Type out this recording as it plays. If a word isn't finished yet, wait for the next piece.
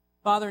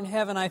Father in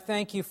heaven, I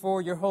thank you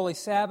for your holy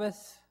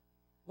Sabbath.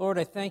 Lord,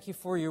 I thank you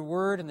for your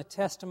word and the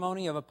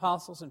testimony of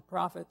apostles and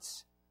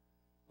prophets.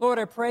 Lord,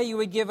 I pray you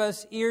would give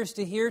us ears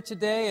to hear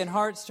today and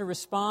hearts to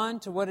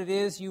respond to what it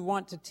is you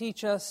want to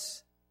teach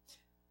us.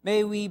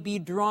 May we be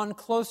drawn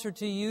closer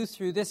to you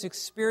through this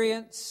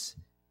experience,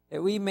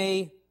 that we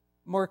may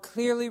more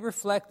clearly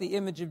reflect the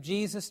image of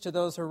Jesus to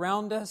those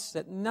around us,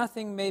 that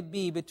nothing may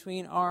be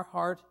between our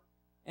heart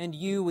and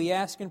you. We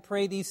ask and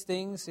pray these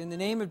things in the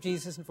name of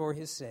Jesus and for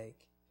his sake.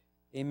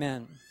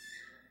 Amen.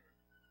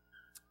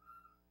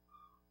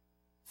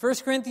 1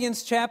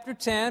 Corinthians chapter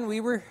 10, we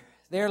were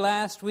there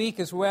last week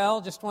as well.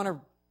 Just want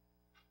to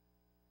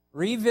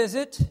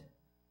revisit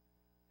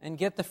and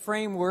get the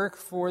framework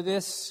for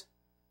this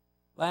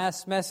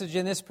last message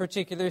in this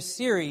particular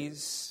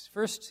series.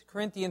 1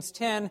 Corinthians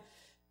 10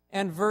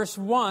 and verse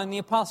 1, the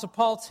Apostle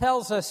Paul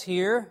tells us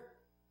here,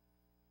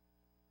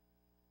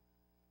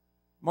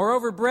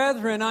 "Moreover,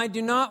 brethren, I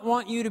do not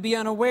want you to be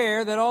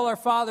unaware that all our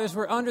fathers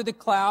were under the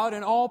cloud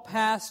and all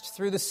passed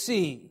through the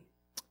sea.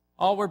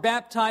 All were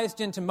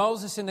baptized into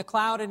Moses in the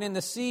cloud and in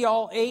the sea.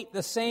 All ate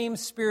the same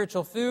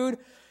spiritual food,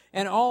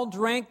 and all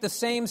drank the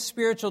same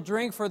spiritual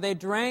drink, for they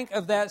drank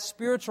of that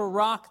spiritual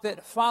rock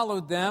that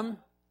followed them.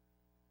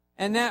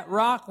 And that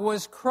rock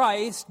was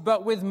Christ,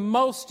 but with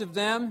most of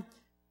them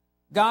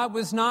God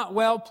was not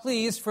well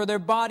pleased, for their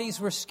bodies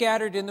were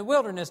scattered in the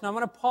wilderness." Now I'm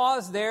going to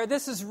pause there.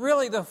 This is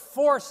really the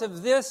force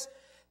of this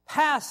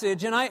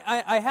passage, and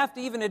I have to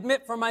even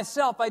admit for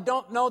myself, I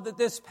don't know that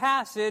this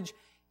passage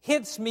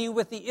hits me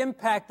with the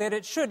impact that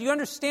it should. You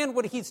understand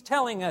what he's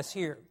telling us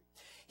here?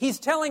 He's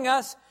telling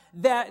us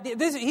that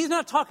he's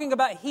not talking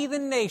about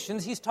heathen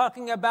nations. He's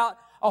talking about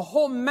a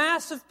whole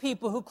mass of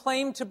people who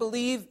claim to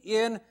believe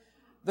in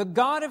the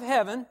God of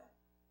heaven.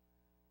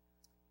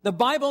 The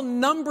Bible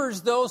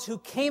numbers those who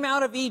came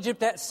out of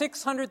Egypt at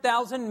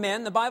 600,000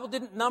 men. The Bible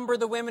didn't number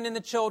the women and the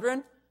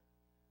children.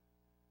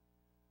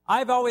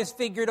 I've always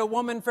figured a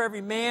woman for every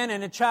man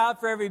and a child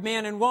for every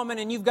man and woman,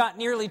 and you've got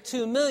nearly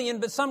 2 million,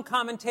 but some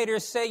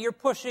commentators say you're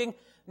pushing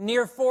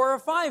near 4 or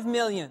 5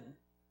 million.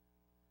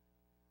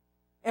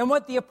 And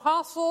what the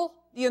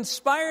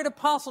inspired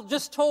apostle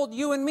just told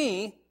you and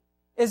me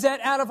is that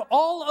out of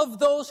all of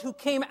those who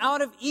came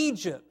out of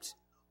Egypt,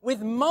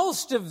 with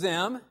most of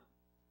them,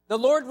 the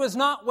Lord was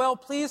not well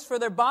pleased, for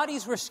their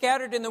bodies were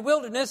scattered in the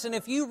wilderness. And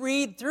if you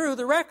read through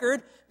the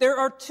record, there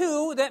are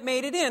 2 that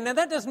made it in. Now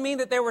that doesn't mean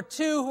that there were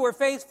 2 who were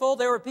faithful.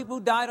 There were people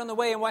who died on the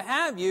way and what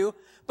have you.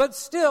 But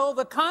still,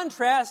 the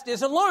contrast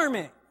is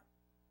alarming.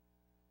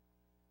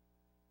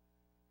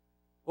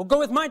 We'll go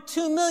with my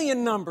 2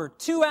 million number.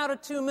 2 out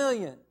of 2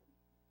 million.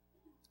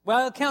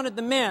 Well, I counted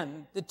the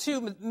men. The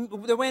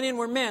 2 that went in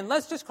were men.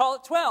 Let's just call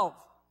it 12.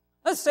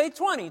 Let's say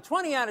 20.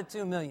 20 out of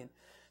 2 million.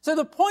 So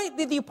the point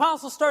that the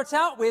apostle starts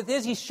out with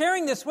is he's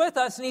sharing this with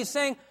us and he's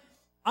saying,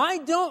 I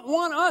don't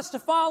want us to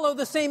follow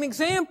the same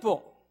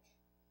example.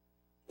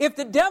 If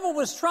the devil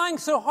was trying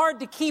so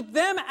hard to keep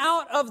them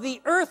out of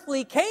the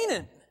earthly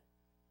Canaan,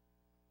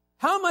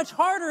 how much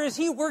harder is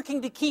he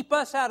working to keep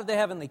us out of the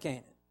heavenly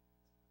Canaan?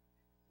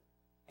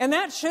 And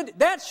that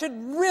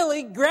should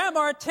really grab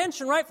our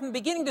attention right from the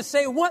beginning to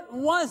say, what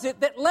was it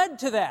that led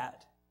to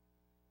that?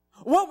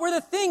 What were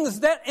the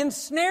things that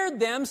ensnared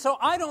them so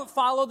I don't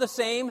follow the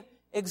same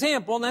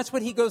example? And that's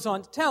what he goes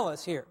on to tell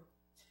us here.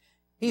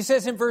 He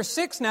says in verse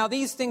 6, "Now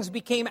these things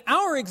became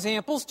our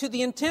examples to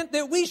the intent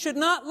that we should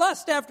not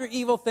lust after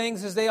evil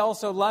things as they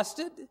also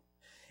lusted.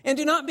 And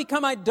do not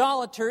become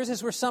idolaters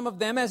as were some of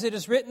them, as it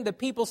is written, the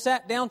people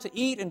sat down to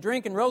eat and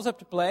drink and rose up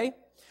to play.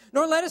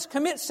 Nor let us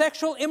commit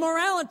sexual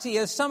immorality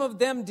as some of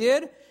them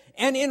did,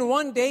 and in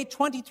one day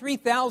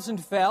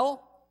 23,000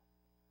 fell.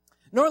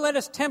 Nor let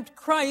us tempt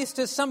Christ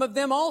as some of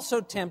them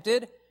also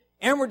tempted,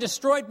 and were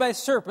destroyed by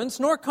serpents,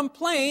 nor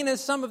complain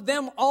as some of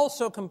them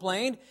also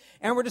complained,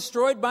 and were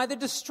destroyed by the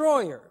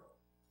destroyer."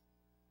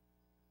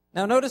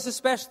 Now notice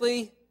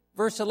especially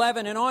verse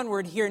 11 and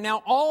onward here.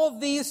 "Now all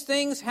of these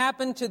things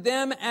happened to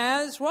them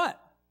as"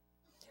 what?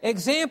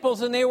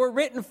 "Examples, and they were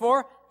written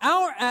for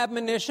our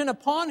admonition,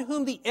 upon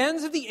whom the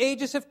ends of the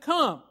ages have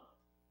come.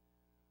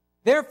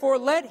 Therefore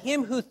let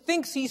him who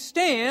thinks he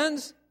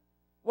stands"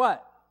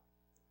 what?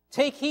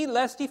 "Take heed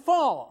lest he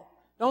fall."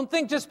 Don't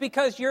think just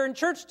because you're in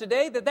church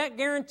today that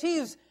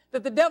guarantees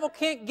that the devil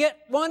can't get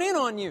one in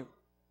on you.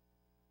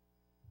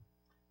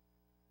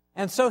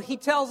 And so he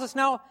tells us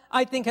now,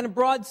 I think in a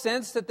broad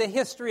sense, that the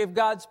history of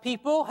God's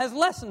people has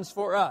lessons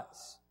for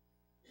us.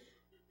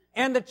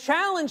 And the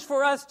challenge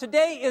for us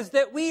today is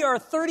that we are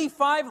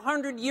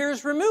 3,500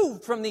 years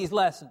removed from these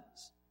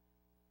lessons.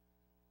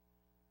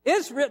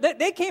 Israel,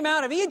 they came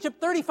out of Egypt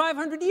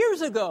 3,500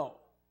 years ago.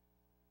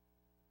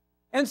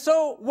 And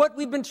so what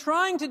we've been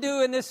trying to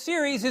do in this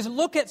series is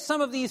look at some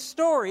of these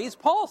stories.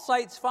 Paul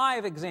cites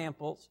 5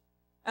 examples,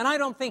 and I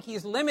don't think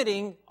he's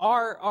limiting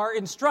our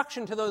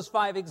instruction to those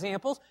 5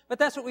 examples, but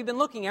that's what we've been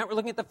looking at. We're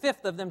looking at the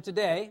 5th of them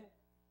today.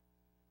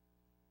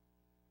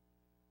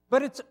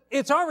 But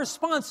it's our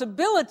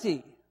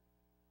responsibility,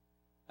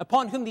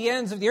 upon whom the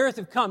ends of the earth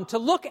have come, to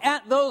look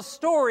at those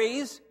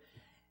stories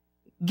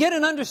get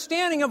an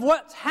understanding of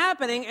what's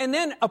happening and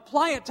then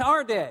apply it to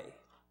our day.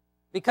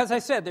 Because I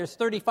said there's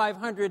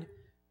 3,500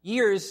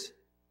 years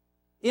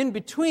in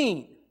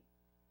between.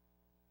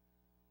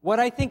 What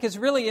I think is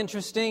really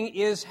interesting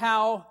is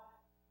how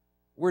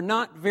we're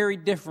not very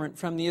different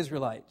from the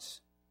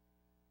Israelites,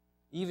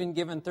 even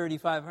given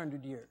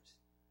 3,500 years.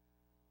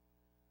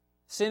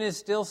 Sin is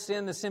still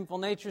sin. The sinful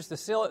nature is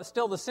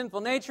still the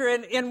sinful nature.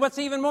 And what's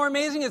even more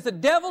amazing is the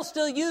devil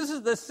still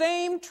uses the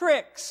same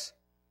tricks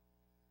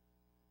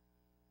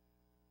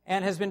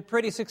and has been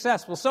pretty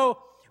successful. So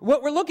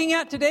what we're looking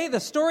at today,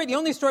 the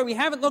only story we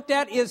haven't looked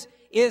at is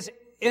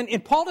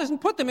and Paul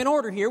doesn't put them in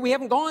order here. We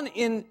haven't gone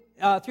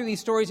through these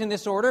stories in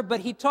this order,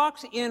 but he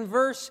talks in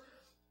verse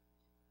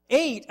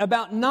 8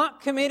 about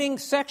not committing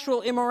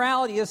sexual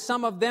immorality as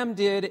some of them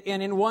did,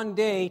 and in one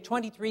day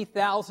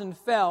 23,000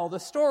 fell. The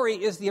story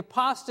is the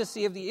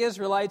apostasy of the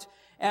Israelites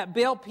at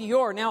Baal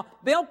Peor. Now,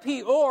 Baal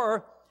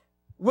Peor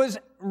was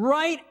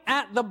right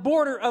at the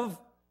border of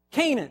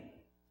Canaan.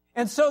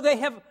 And so they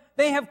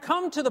have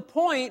come to the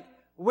point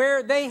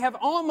where they have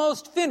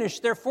almost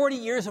finished their 40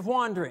 years of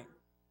wandering.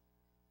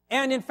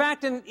 And in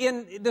fact,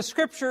 in the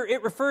scripture,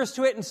 it refers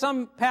to it in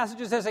some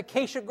passages as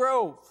Acacia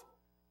Grove.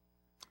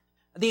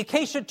 The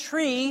acacia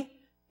tree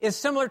is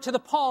similar to the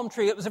palm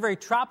tree. It was a very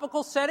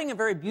tropical setting, a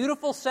very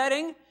beautiful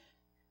setting.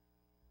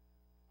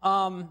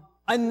 A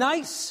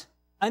nice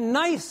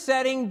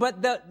setting,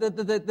 but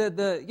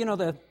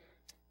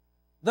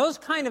those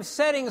kind of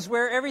settings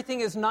where everything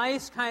is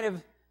nice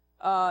kind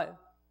of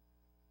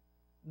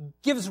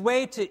gives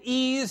way to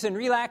ease and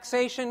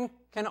relaxation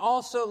can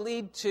also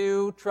lead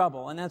to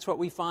trouble. And that's what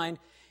we find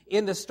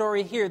in the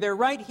story here. They're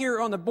right here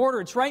on the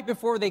border. It's right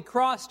before they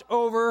crossed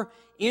over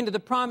into the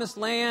promised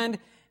land.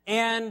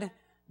 And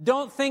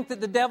don't think that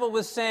the devil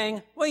was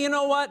saying, well, you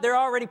know what? They're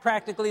already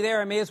practically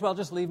there. I may as well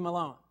just leave them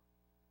alone.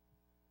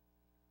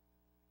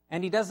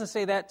 And he doesn't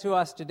say that to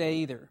us today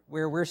either,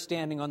 where we're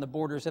standing on the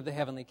borders of the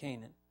heavenly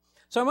Canaan.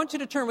 So I want you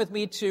to turn with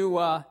me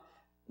to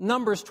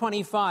Numbers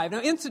 25.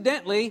 Now,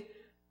 incidentally,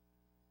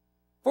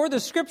 for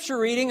the scripture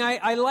reading,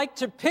 I like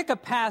to pick a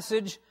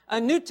passage, a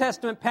New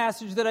Testament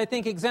passage that I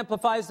think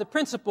exemplifies the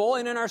principle.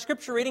 And in our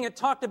scripture reading, it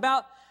talked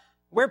about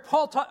where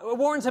Paul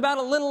warns about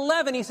a little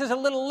leaven. He says a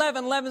little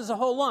leaven leavens a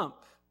whole lump.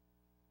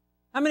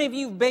 How many of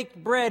you baked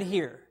bread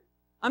here?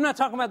 I'm not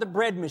talking about the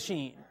bread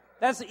machine.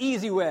 That's the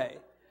easy way.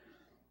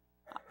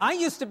 I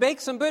used to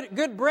bake some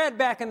good bread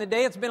back in the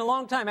day. It's been a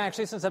long time,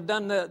 actually, since I've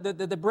done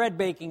the bread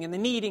baking and the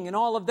kneading and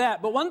all of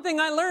that. But one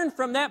thing I learned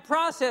from that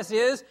process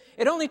is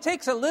it only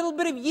takes a little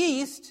bit of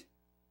yeast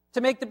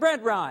to make the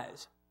bread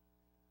rise.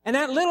 And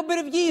that little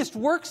bit of yeast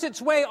works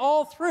its way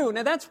all through.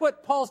 Now, that's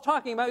what Paul's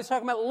talking about. He's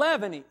talking about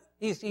leavening.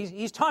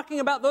 He's talking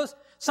about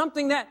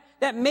something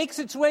that makes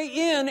its way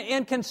in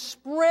and can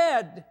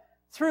spread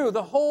through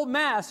the whole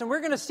mass. And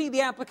we're going to see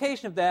the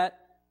application of that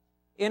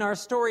in our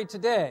story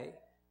today.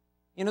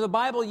 You know, the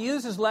Bible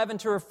uses leaven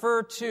to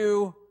refer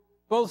to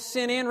both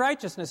sin and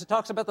righteousness. It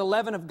talks about the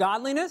leaven of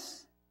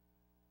godliness,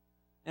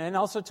 and it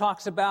also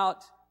talks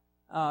about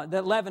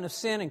the leaven of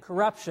sin and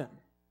corruption.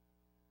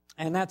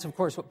 And that's, of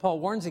course, what Paul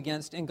warns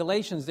against in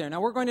Galatians there.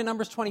 Now, we're going to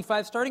Numbers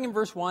 25, starting in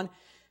verse 1.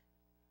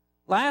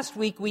 Last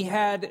week, we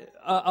had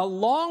a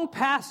long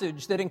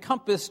passage that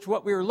encompassed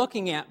what we were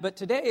looking at, but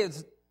today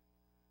is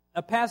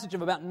a passage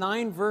of about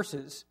 9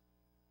 verses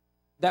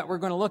that we're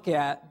going to look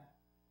at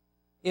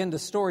in the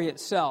story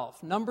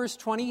itself. Numbers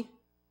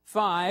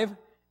 25,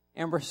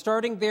 and we're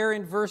starting there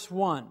in verse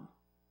 1.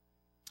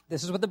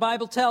 This is what the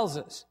Bible tells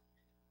us.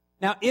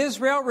 Now,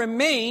 Israel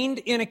remained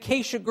in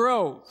Acacia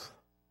Grove,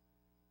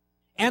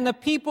 and the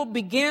people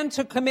began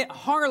to commit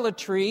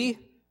harlotry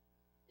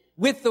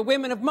with the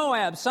women of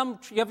Moab. Some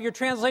of your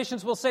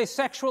translations will say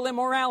sexual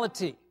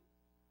immorality.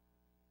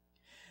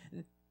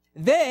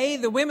 They,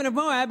 the women of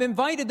Moab,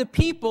 invited the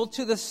people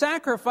to the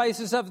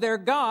sacrifices of their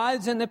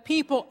gods, and the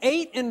people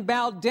ate and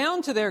bowed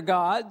down to their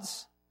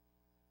gods.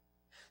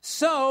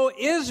 So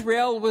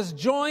Israel was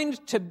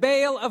joined to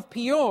Baal of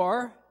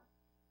Peor,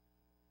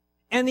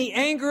 and the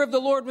anger of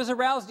the Lord was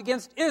aroused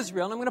against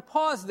Israel. And I'm going to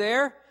pause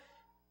there.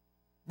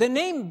 The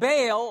name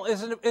Baal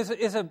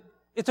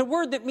it's a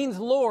word that means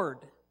Lord.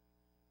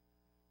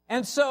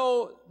 And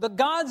so the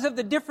gods of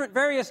the different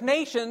various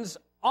nations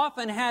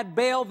often had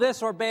Baal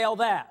this or Baal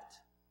that.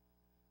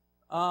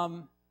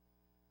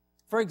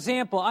 For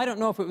example, I don't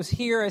know if it was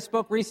here, I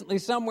spoke recently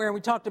somewhere, and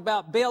we talked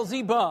about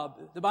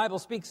Beelzebub, the Bible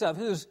speaks of,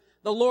 who's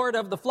the Lord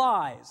of the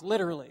flies,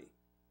 literally.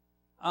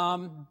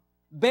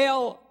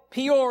 Baal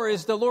Peor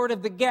is the Lord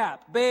of the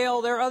gap.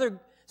 Baal, there are other...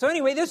 So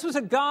anyway, this was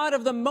a god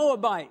of the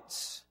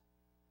Moabites.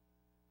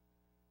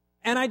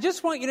 And I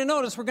just want you to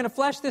notice, we're going to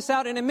flesh this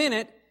out in a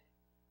minute,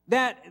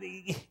 that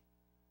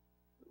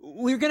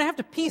we're going to have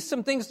to piece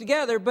some things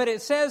together, but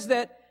it says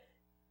that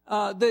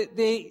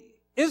the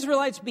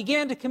Israelites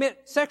began to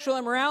commit sexual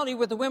immorality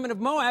with the women of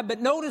Moab, but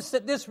notice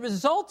that this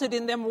resulted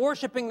in them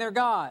worshiping their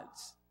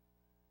gods.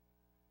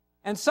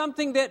 And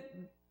something that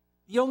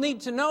you'll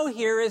need to know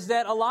here is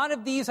that a lot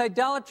of these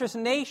idolatrous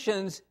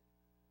nations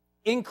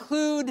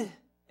included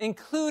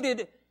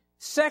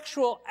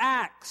sexual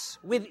acts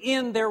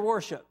within their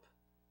worship.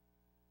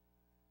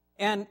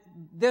 And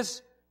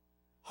this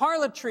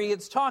harlotry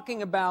it's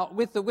talking about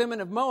with the women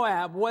of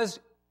Moab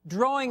was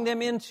drawing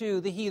them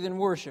into the heathen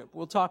worship.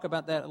 We'll talk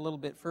about that a little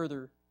bit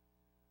further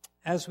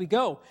as we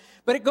go.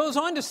 But it goes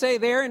on to say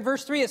there in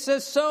verse 3, it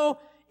says, so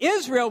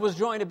Israel was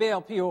joined to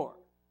Baal Peor.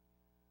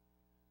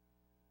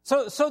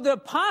 So the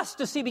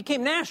apostasy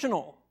became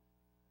national.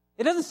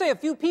 It doesn't say a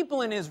few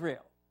people in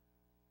Israel.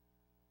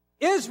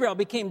 Israel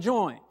became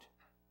joined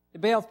to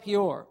Baal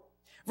Peor.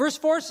 Verse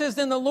 4 says,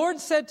 then the Lord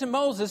said to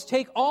Moses,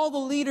 take all the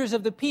leaders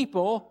of the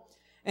people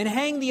and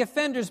hang the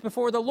offenders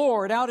before the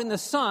Lord out in the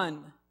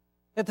sun,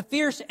 that the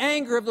fierce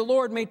anger of the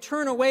Lord may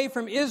turn away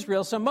from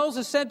Israel. So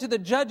Moses said to the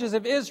judges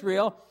of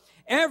Israel,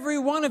 every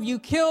one of you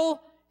kill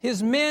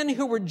his men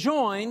who were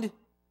joined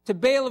to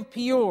Baal of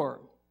Peor.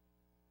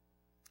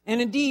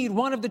 And indeed,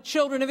 one of the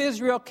children of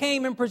Israel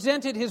came and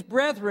presented his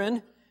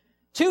brethren,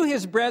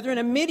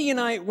 a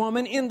Midianite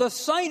woman, in the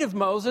sight of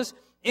Moses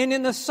and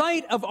in the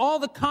sight of all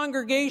the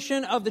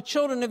congregation of the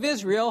children of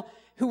Israel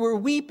who were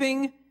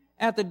weeping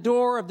at the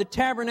door of the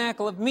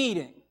tabernacle of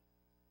meeting.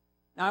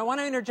 Now, I want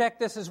to interject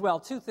this as well.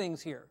 Two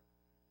things here.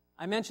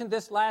 I mentioned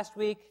this last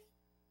week.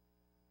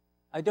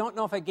 I don't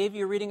know if I gave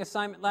you a reading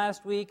assignment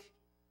last week.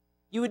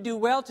 You would do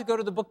well to go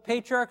to the book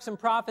Patriarchs and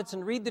Prophets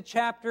and read the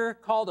chapter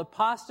called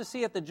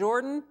Apostasy at the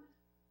Jordan.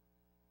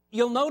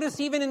 You'll notice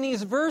even in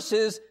these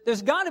verses,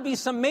 there's got to be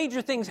some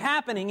major things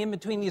happening in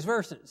between these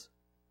verses.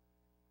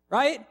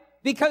 Right?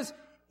 Because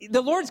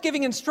the Lord's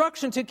giving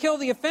instruction to kill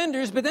the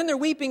offenders, but then they're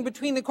weeping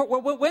between the court.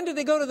 Well, when did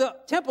they go to the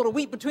temple to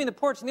weep between the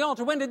porch and the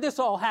altar? When did this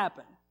all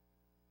happen?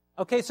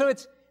 Okay, so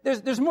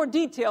there's more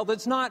detail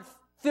that's not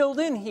filled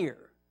in here.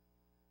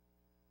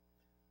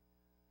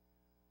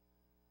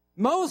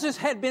 Moses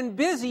had been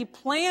busy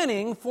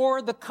planning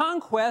for the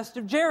conquest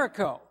of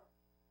Jericho.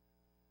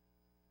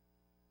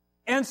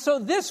 And so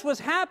this was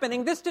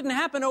happening. This didn't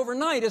happen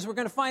overnight, as we're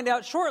going to find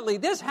out shortly.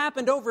 This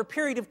happened over a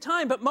period of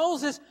time, but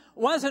Moses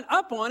wasn't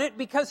up on it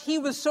because he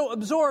was so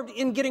absorbed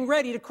in getting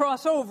ready to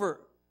cross over.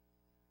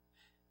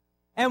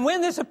 And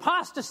when this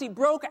apostasy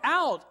broke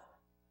out,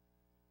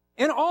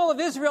 and all of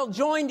Israel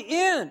joined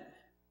in,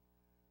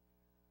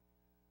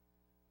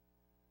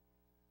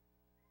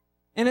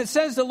 and it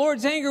says the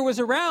Lord's anger was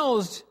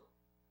aroused.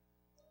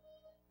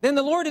 Then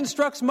the Lord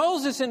instructs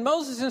Moses, and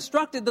Moses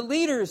instructed the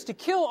leaders to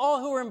kill all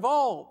who were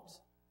involved.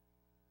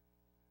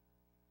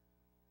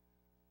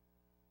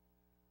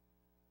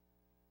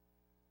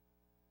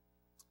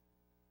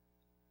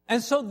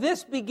 And so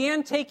this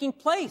began taking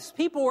place.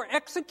 People were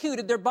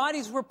executed. Their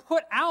bodies were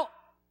put out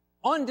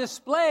on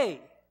display.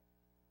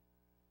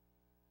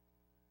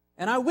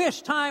 And I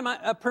wish time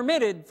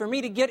permitted for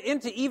me to get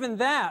into even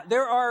that.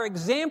 There are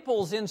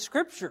examples in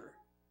Scripture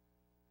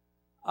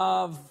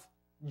of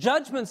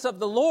judgments of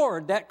the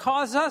Lord that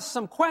cause us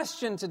some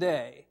question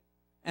today.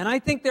 And I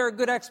think there are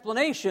good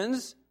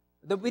explanations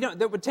that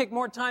would take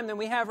more time than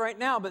we have right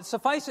now. But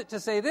suffice it to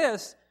say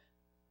this,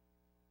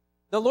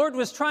 the Lord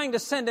was trying to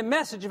send a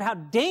message of how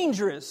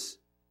dangerous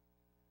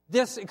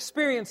this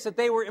experience that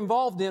they were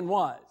involved in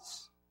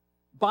was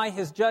by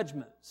His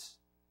judgments.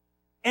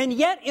 And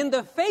yet in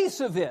the face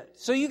of it,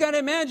 so you got to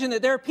imagine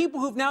that there are people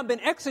who've now been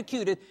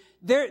executed,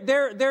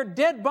 their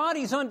dead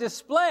bodies on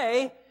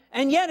display,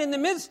 and yet in the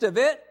midst of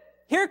it,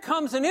 here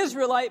comes an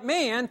Israelite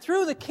man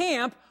through the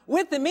camp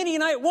with the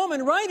Midianite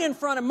woman right in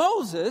front of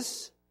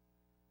Moses.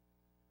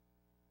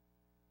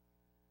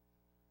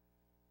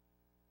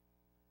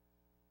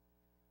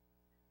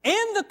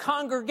 And the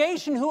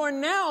congregation, who are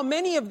now,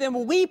 many of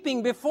them,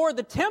 weeping before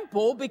the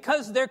temple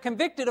because they're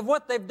convicted of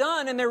what they've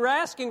done and they're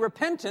asking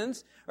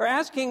repentance or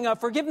asking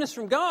forgiveness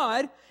from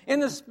God. In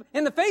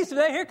the face of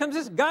that, here comes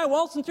this guy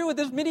waltzing through with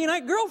his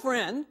Midianite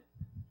girlfriend.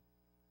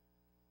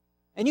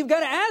 And you've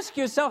got to ask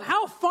yourself,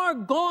 how far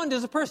gone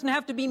does a person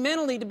have to be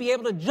mentally to be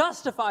able to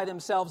justify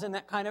themselves in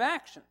that kind of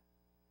action?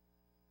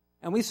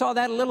 And we saw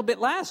that a little bit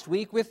last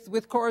week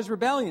with Korah's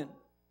rebellion.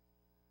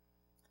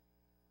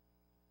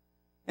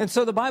 And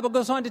so the Bible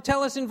goes on to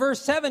tell us in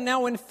verse 7,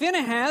 now when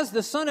Phinehas,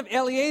 the son of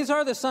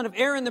Eleazar, the son of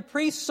Aaron the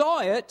priest, saw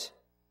it,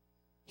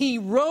 he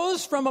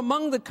rose from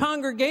among the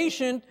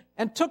congregation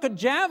and took a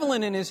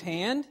javelin in his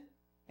hand,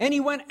 and he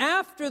went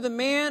after the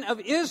man of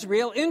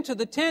Israel into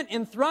the tent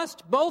and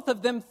thrust both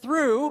of them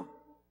through,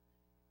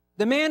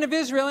 the man of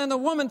Israel and the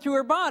woman through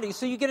her body.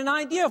 So you get an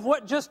idea of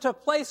what just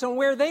took place and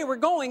where they were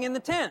going in the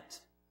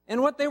tent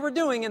and what they were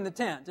doing in the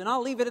tent. And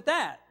I'll leave it at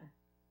that.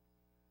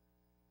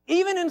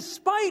 Even in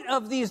spite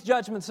of these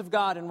judgments of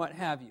God and what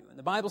have you. And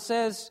the Bible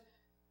says,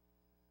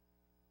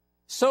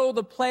 so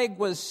the plague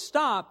was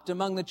stopped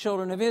among the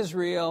children of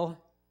Israel,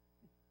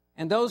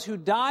 and those who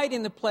died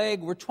in the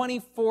plague were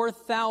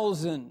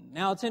 24,000.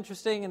 Now it's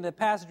interesting, in the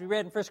passage we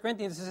read in 1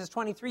 Corinthians, it says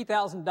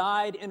 23,000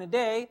 died in a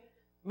day.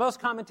 Most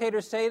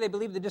commentators say they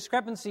believe the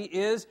discrepancy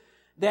is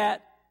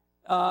that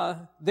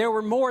there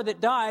were more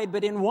that died,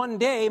 but in one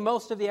day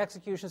most of the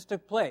executions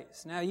took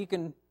place. Now you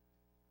can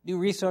do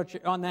research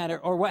on that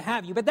or what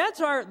have you. But that's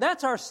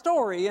our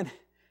story, and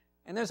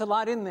there's a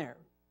lot in there.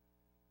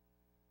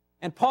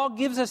 And Paul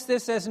gives us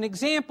this as an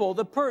example.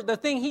 The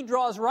thing he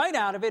draws right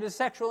out of it is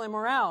sexual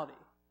immorality.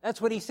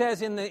 That's what he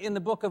says in the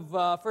book of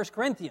 1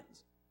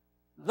 Corinthians.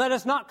 Let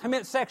us not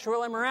commit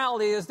sexual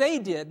immorality as they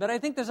did. But I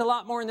think there's a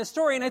lot more in this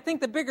story. And I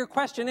think the bigger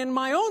question in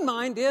my own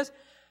mind is,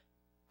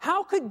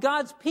 how could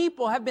God's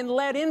people have been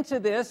led into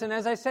this? And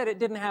as I said, it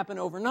didn't happen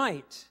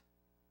overnight.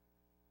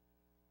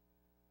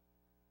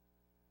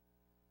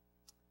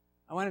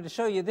 I wanted to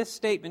show you this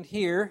statement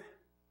here,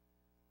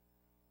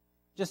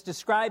 just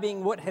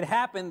describing what had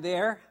happened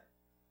there.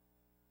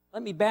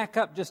 Let me back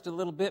up just a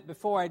little bit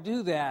before I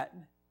do that.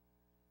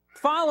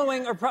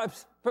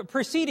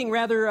 Preceding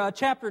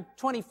chapter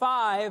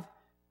 25,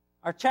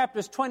 are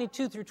chapters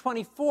 22 through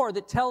 24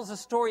 that tells the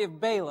story of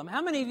Balaam.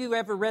 How many of you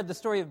ever read the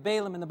story of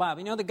Balaam in the Bible?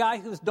 You know the guy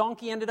whose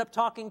donkey ended up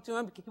talking to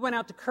him? He went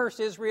out to curse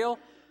Israel.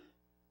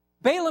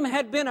 Balaam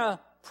had been a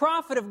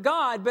prophet of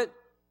God,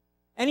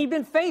 and he'd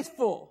been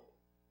faithful.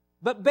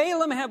 But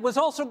Balaam was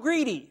also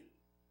greedy.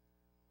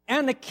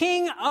 And the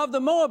king of the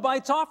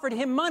Moabites offered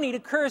him money to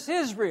curse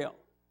Israel.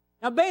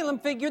 Now Balaam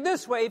figured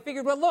this way. He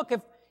figured, well, look,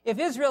 if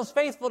Israel's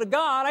faithful to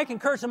God, I can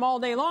curse them all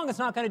day long. It's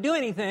not going to do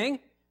anything.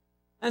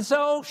 And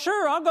so,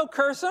 sure, I'll go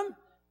curse them.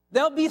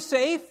 They'll be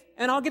safe,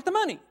 and I'll get the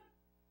money.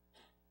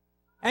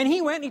 And he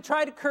went and he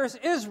tried to curse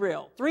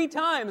Israel 3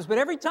 times. But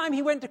every time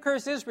he went to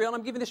curse Israel, and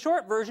I'm giving the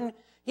short version,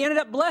 he ended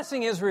up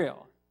blessing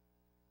Israel.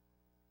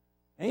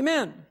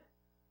 Amen.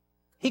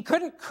 He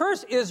couldn't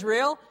curse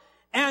Israel.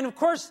 And, of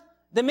course,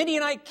 the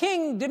Midianite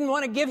king didn't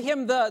want to give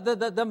him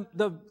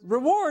the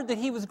reward that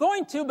he was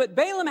going to. But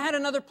Balaam had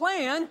another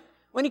plan.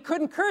 When he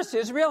couldn't curse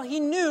Israel,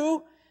 he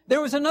knew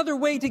there was another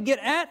way to get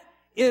at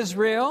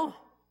Israel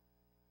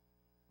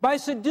by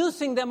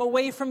seducing them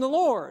away from the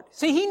Lord.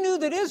 See, he knew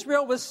that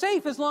Israel was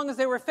safe as long as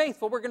they were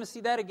faithful. We're going to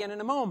see that again in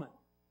a moment.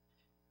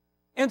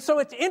 And so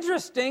it's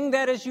interesting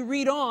that as you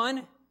read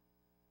on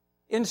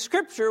in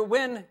Scripture,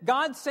 when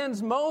God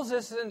sends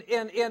Moses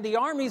and the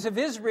armies of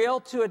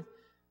Israel to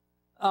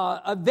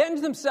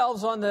avenge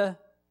themselves on the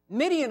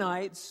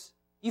Midianites,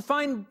 you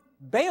find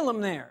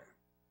Balaam there.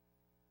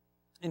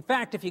 In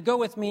fact, if you go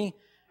with me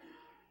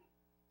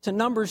to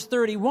Numbers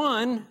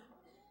 31,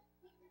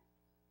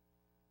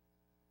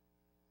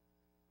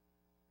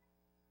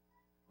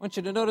 I want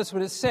you to notice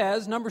what it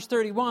says. Numbers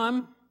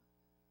 31.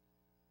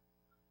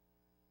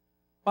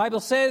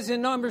 Bible says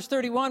in Numbers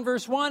 31,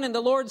 verse 1, and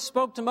the Lord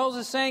spoke to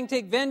Moses, saying,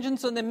 take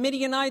vengeance on the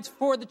Midianites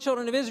for the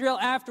children of Israel.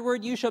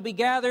 Afterward you shall be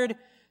gathered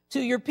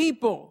to your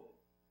people.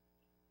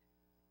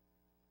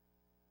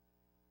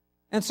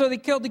 And so they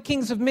killed the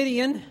kings of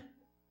Midian.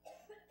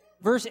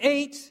 Verse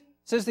 8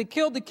 says they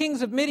killed the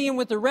kings of Midian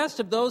with the rest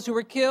of those who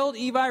were killed,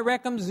 Evi,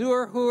 Rechem,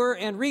 Zur, Hur,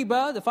 and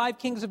Reba, the 5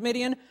 kings of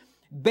Midian.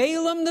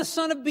 Balaam, the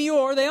son of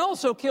Beor, they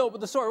also killed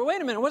with the sword. Well,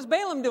 wait a minute, what's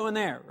Balaam doing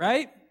there,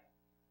 right?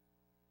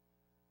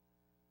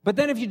 But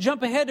then if you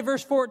jump ahead to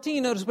verse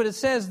 14, notice what it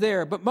says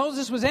there. But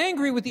Moses was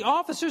angry with the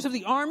officers of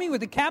the army,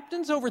 with the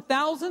captains over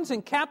thousands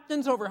and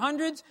captains over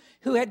hundreds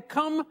who had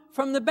come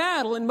from the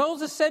battle. And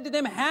Moses said to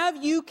them,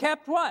 have you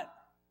kept what?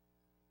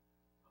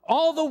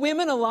 All the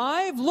women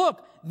alive?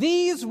 Look,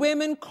 these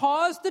women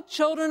caused the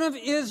children of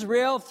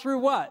Israel through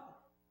what?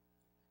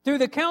 Through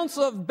the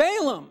counsel of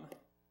Balaam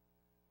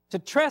to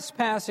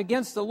trespass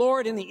against the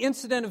Lord in the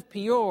incident of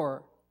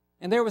Peor.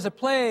 And there was a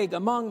plague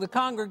among the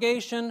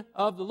congregation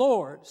of the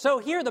Lord. So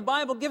here the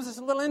Bible gives us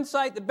a little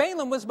insight that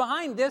Balaam was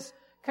behind this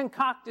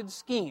concocted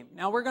scheme.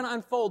 Now we're going to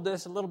unfold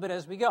this a little bit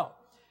as we go.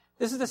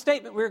 This is the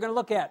statement we're going to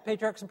look at.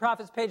 Patriarchs and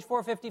Prophets, page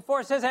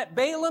 454. It says, at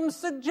Balaam's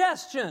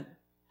suggestion,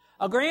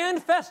 a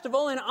grand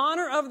festival in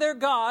honor of their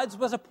gods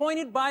was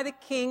appointed by the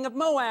king of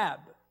Moab.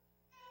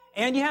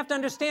 And you have to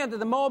understand that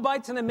the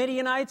Moabites and the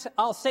Midianites,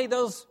 I'll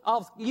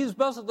use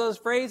both of those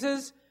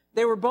phrases.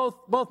 They were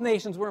both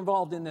nations were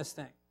involved in this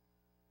thing.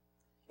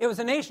 It was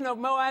a nation of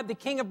Moab, the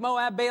king of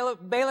Moab.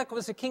 Balak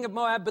was the king of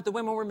Moab, but the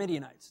women were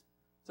Midianites.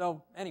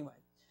 So anyway,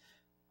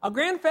 a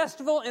grand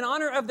festival in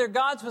honor of their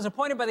gods was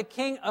appointed by the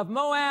king of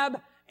Moab,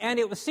 and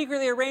it was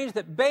secretly arranged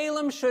that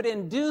Balaam should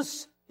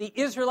induce the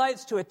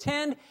Israelites to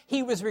attend.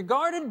 He was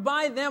regarded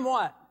by them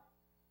what?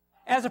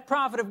 As a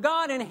prophet of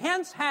God, and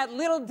hence had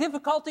little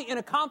difficulty in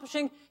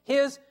accomplishing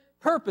his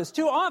purpose.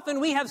 Too often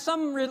we have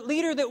some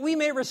leader that we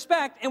may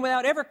respect, and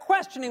without ever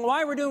questioning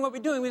why we're doing what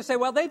we're doing, we say,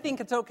 well, they think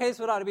it's okay,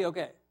 so it ought to be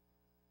okay.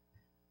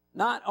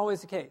 Not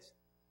always the case.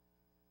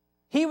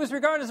 He was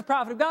regarded as a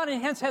prophet of God,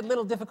 and hence had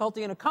little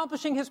difficulty in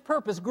accomplishing his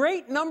purpose.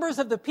 Great numbers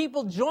of the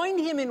people joined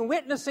him in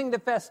witnessing the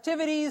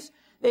festivities.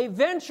 They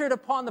ventured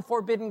upon the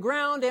forbidden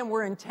ground and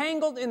were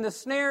entangled in the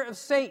snare of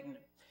Satan.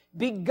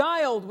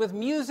 Beguiled with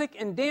music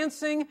and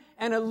dancing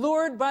and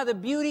allured by the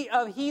beauty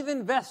of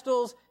heathen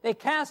vestals, they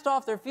cast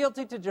off their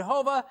fealty to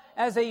Jehovah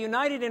as they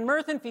united in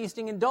mirth and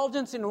feasting.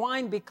 Indulgence in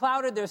wine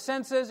beclouded their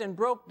senses and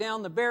broke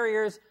down the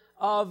barriers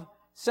of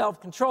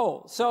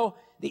self-control. So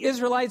the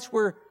Israelites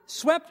were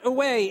swept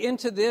away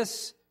into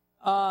this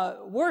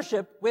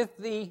worship with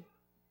the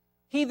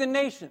heathen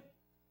nation.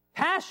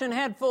 Passion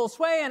had full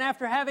sway, and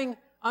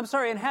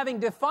having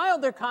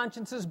defiled their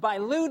consciences by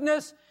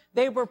lewdness,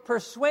 they were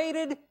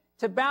persuaded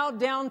to bow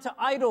down to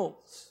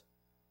idols.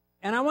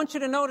 And I want you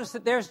to notice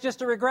that there's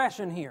just a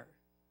regression here.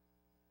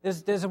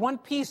 There's one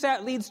piece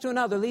that leads to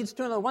another,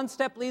 one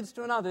step leads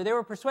to another. They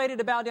were persuaded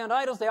to bow down to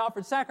idols. They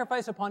offered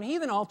sacrifice upon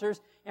heathen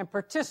altars and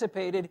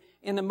participated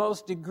in the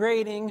most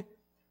degrading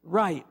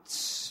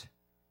rites.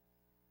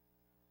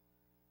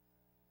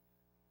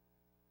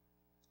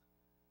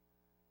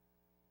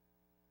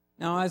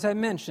 Now, as I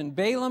mentioned,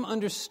 Balaam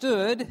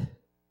understood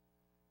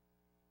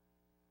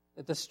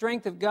that the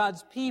strength of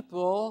God's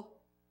people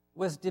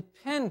was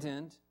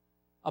dependent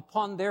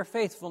upon their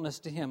faithfulness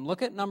to him.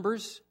 Look at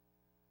Numbers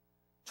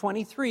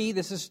 23.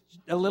 This is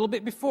a little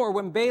bit before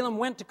when Balaam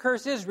went to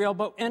curse Israel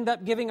but end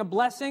up giving a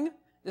blessing.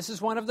 This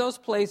is one of those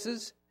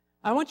places.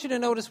 I want you to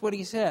notice what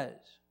he says.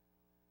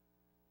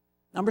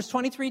 Numbers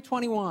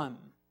 23:21.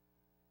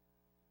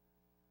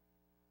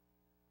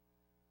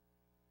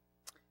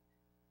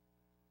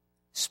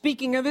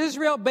 Speaking of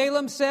Israel,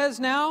 Balaam says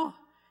now,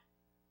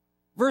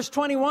 verse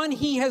 21,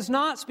 he has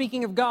not,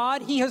 speaking of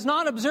God, he has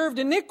not observed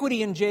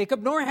iniquity in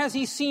Jacob, nor has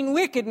he seen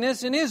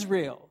wickedness in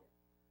Israel.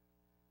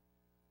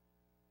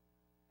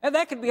 And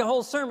that could be a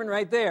whole sermon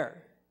right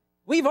there.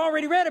 We've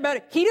already read about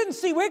it. He didn't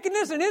see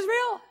wickedness in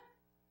Israel?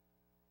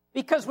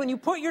 Because when you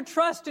put your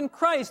trust in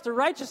Christ, the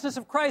righteousness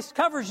of Christ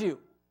covers you.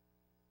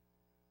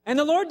 And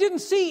the Lord didn't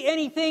see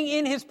anything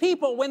in his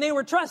people when they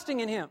were trusting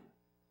in him.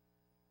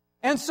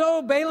 And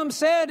so Balaam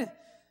said,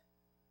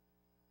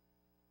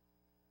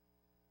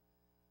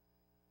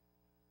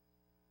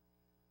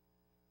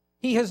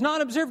 he has not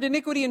observed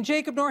iniquity in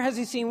Jacob, nor has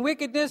he seen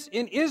wickedness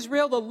in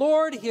Israel. The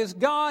Lord, his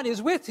God, is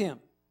with him,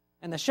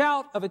 and the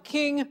shout of a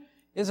king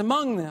is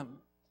among them.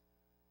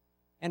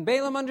 And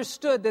Balaam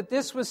understood that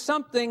this was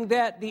something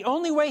that the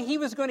only way he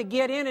was going to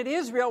get in at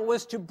Israel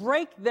was to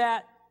break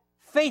that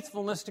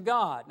faithfulness to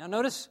God. Now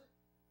notice,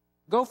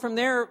 go from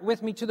there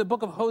with me to the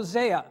book of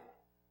Hosea.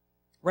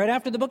 Right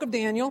after the book of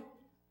Daniel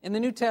in the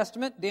New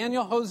Testament,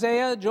 Daniel,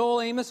 Hosea,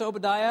 Joel, Amos,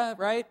 Obadiah,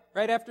 right?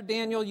 Right after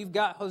Daniel, you've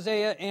got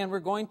Hosea, and we're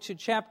going to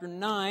chapter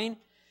 9.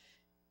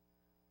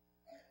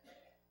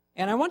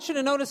 And I want you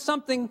to notice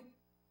something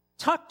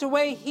tucked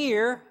away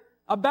here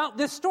about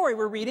this story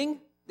we're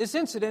reading, this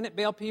incident at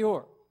Baal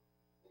Peor.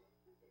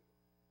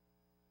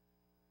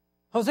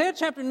 Hosea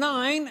chapter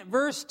 9,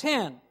 verse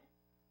 10.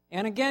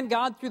 And again,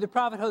 God, through the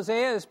prophet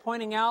Hosea, is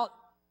pointing out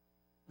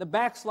the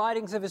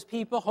backslidings of his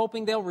people,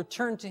 hoping they'll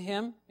return to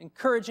him,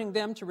 encouraging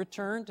them to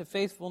return to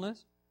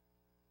faithfulness.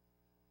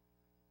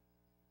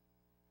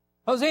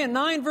 Hosea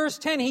 9, verse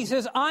 10, he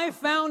says, I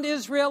found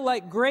Israel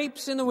like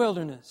grapes in the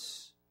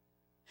wilderness.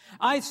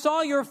 I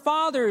saw your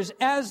fathers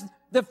as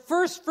the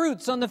first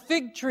fruits on the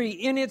fig tree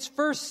in its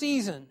first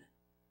season.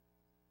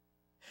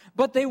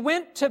 But they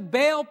went to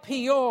Baal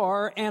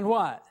Peor and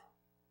what?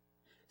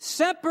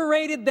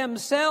 Separated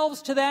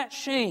themselves to that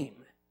shame.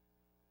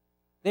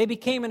 They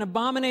became an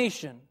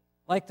abomination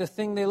like the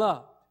thing they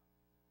loved.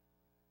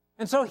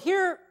 And so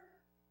here,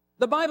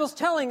 the Bible's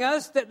telling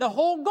us that the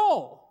whole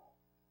goal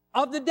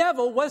of the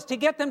devil was to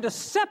get them to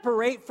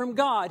separate from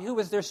God, who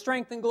was their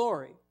strength and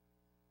glory.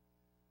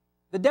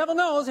 The devil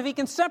knows if he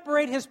can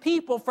separate his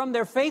people from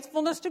their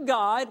faithfulness to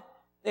God,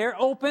 they're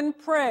open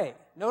prey.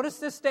 Notice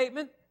this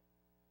statement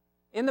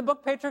in the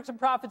book Patriarchs and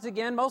Prophets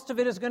again. Most of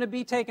it is going to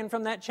be taken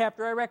from that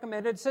chapter I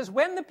recommended. It says,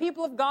 when the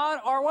people of God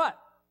are what?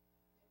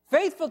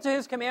 Faithful to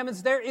his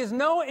commandments, there is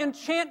no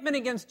enchantment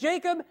against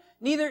Jacob,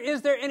 neither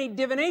is there any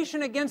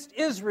divination against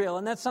Israel.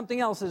 And that's something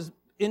else is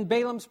in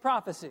Balaam's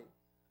prophecy.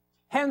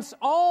 Hence,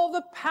 all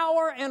the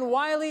power and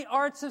wily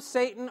arts of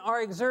Satan are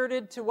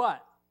exerted to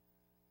what?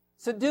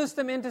 Seduce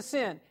them into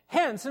sin.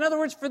 Hence, in other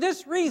words, for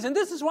this reason,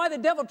 this is why the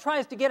devil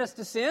tries to get us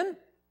to sin.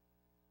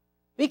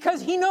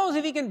 Because he knows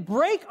if he can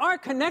break our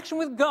connection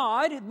with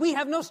God, we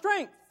have no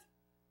strength.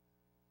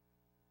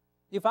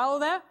 You follow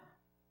that?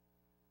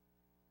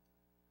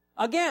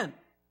 Again,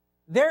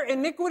 their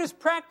iniquitous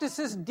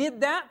practices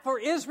did that for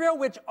Israel,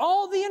 which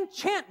all the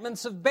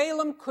enchantments of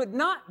Balaam could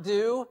not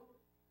do.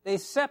 They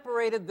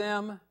separated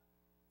them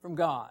from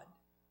God.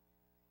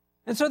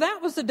 And so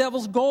that was the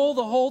devil's goal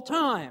the whole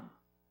time.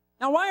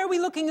 Now, why are we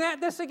looking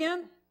at this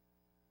again?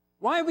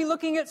 Why are we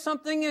looking at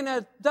something in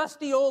a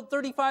dusty old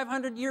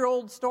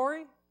 3,500-year-old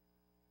story?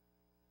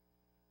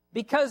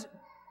 Because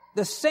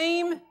the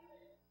same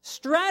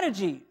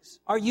strategies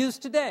are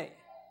used today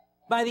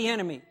by the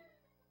enemy.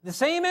 The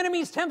same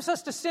enemy tempts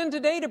us to sin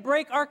today to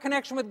break our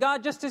connection with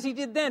God just as he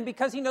did then,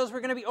 because he knows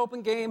we're going to be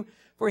open game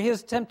for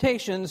his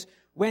temptations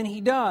when he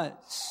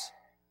does.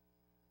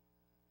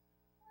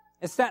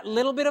 It's that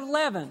little bit of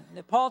leaven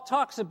that Paul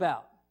talks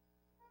about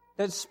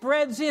that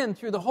spreads in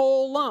through the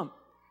whole lump.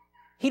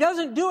 He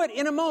doesn't do it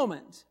in a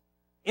moment.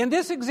 In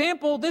this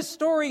example, this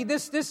story,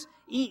 this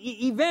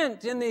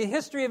event in the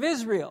history of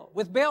Israel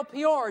with Baal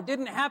Peor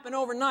didn't happen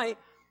overnight,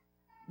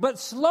 but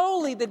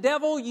slowly the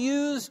devil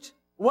used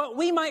what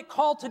we might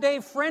call today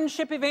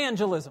friendship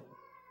evangelism.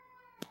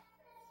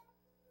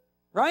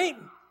 Right?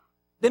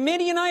 The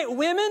Midianite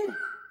women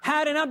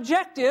had an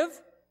objective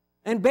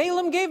And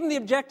Balaam gave them the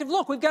objective,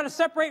 look, we've got to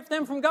separate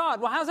them from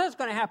God. Well, how's that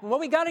going to happen? Well,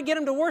 we got to get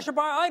them to worship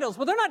our idols.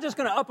 Well, they're not just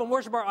going to up and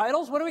worship our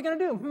idols. What are we going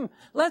to do?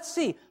 Let's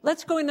see.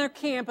 Let's go in their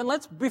camp and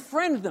let's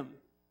befriend them.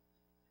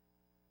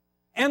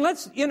 And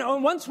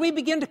once we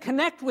begin to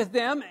connect with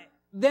them,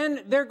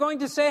 then they're going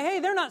to say, hey,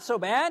 they're not so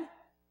bad.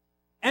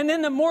 And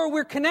then the more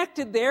we're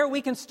connected there,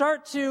 we can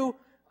start to,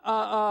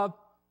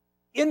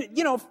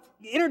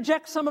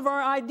 interject some of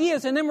our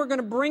ideas, and then we're going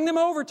to bring them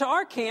over to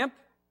our camp.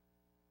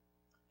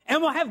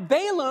 And we'll have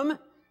Balaam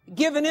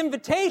give an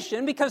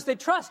invitation because they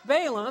trust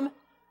Balaam.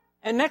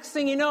 And next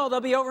thing you know, they'll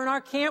be over in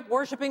our camp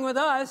worshiping with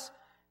us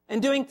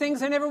and doing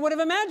things they never would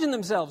have imagined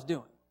themselves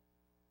doing.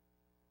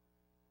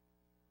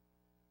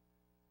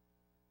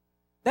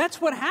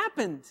 That's what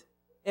happened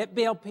at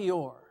Baal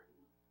Peor.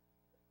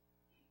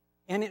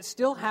 And it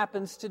still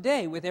happens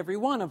today with every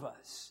one of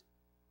us,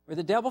 where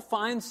the devil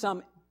finds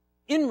some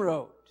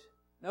inroad.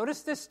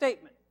 Notice this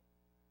statement.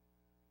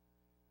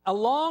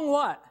 Along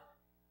what?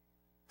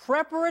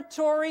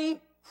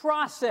 Preparatory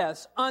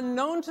process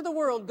unknown to the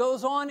world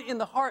goes on in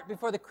the heart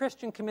before the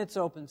Christian commits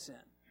open sin.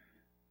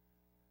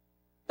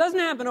 Doesn't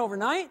happen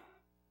overnight.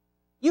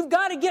 You've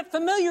got to get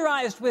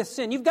familiarized with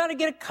sin. You've got to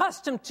get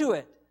accustomed to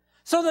it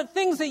so that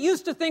things that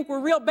used to think were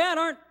real bad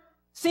aren't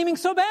seeming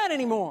so bad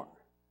anymore.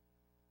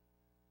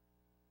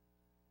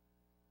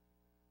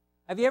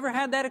 Have you ever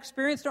had that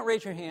experience? Don't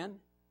raise your hand.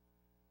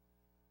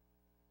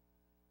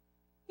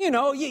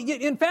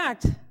 In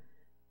fact,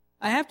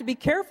 I have to be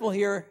careful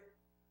here.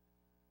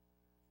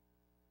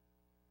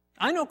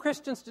 I know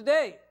Christians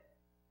today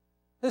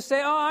who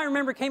say, I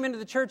remember came into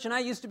the church and I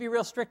used to be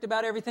real strict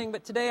about everything,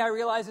 but today I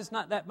realize it's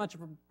not that much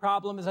of a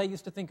problem as I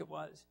used to think it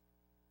was.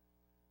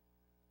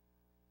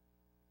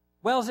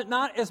 Well, is it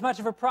not as much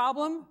of a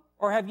problem,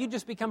 or have you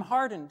just become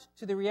hardened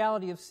to the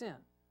reality of sin?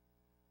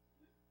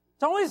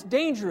 It's always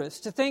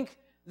dangerous to think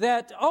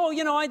that,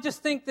 I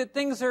just think that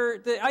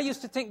I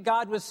used to think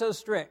God was so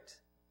strict.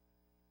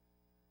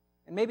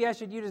 And maybe I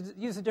should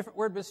use a different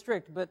word but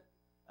strict, but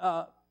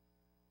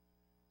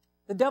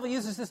the devil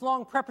uses this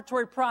long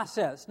preparatory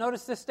process.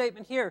 Notice this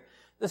statement here.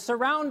 The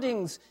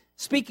surroundings,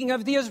 speaking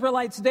of the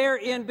Israelites there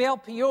in Baal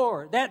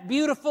Peor, that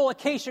beautiful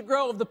acacia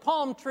grove, the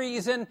palm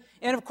trees, and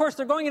of course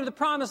they're going into the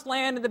promised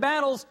land,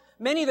 and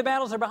many of the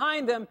battles are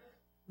behind them.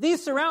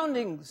 These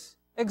surroundings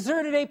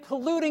exerted a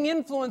polluting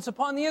influence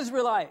upon the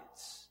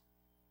Israelites.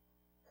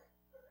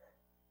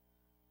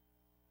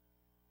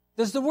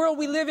 Does the world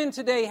we live in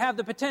today have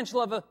the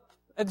potential of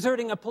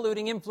exerting a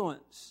polluting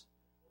influence?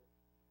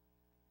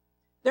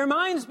 Their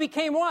minds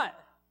became what?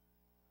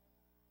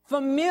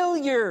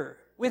 Familiar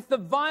with the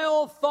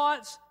vile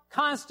thoughts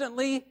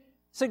constantly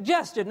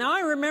suggested. Now,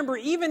 I remember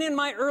even in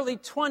my early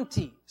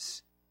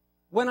 20s,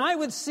 when I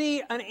would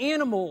see an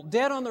animal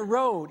dead on the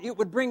road, it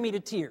would bring me to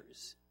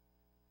tears.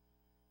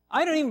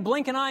 I don't even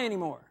blink an eye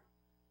anymore.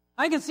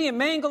 I can see a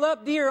mangled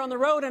up deer on the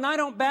road and I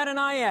don't bat an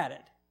eye at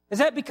it. Is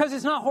that because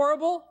it's not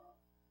horrible?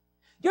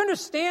 You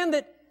understand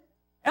that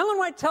Ellen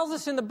White tells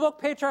us in the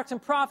book Patriarchs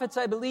and Prophets,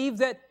 I believe,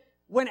 that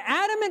when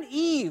Adam and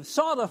Eve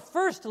saw the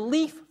first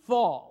leaf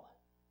fall,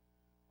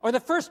 or the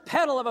first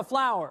petal of a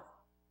flower,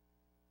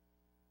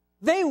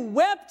 they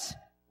wept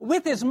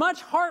with as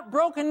much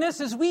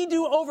heartbrokenness as we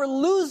do over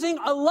losing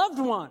a loved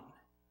one.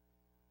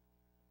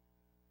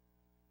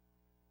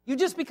 You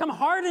just become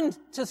hardened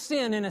to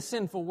sin in a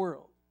sinful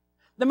world.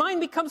 The mind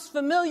becomes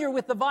familiar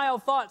with the vile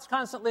thoughts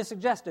constantly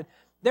suggested.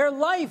 Their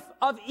life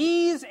of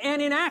ease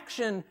and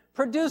inaction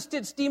produced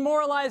its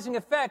demoralizing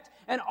effect,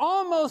 and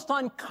almost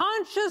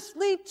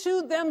unconsciously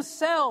to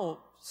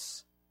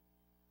themselves,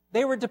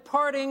 they were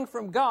departing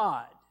from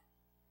God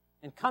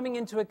and coming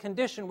into a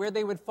condition where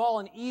they would fall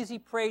an easy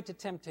prey to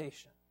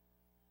temptation.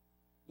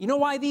 You know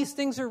why these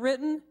things are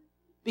written?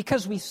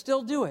 Because we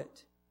still do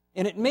it.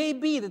 And it may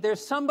be that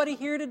there's somebody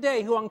here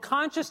today who,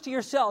 unconscious to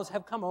yourselves,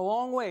 have come a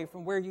long way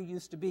from where you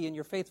used to be in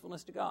your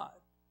faithfulness to God.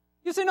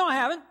 You say, no, I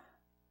haven't.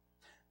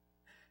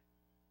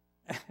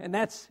 And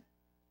that's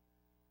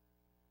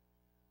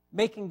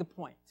making the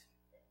point,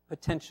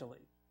 potentially.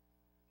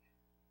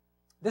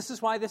 This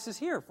is why this is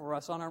here for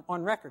us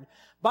on record.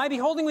 By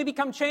beholding we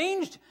become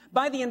changed.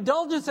 By the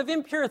indulgence of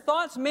impure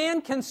thoughts,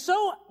 man can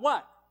so,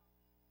 what?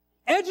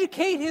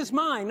 Educate his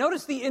mind.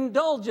 Notice the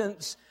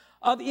indulgence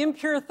of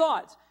impure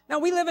thoughts. Now,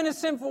 we live in a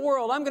sinful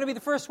world. I'm going to be the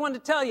first one to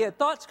tell you,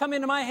 thoughts come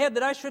into my head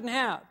that I shouldn't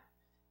have.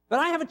 But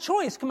I have a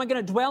choice. Am I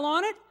going to dwell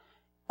on it?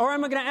 Or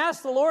am I going to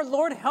ask the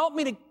Lord, help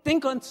me to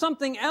think on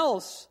something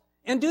else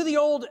and do the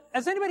old,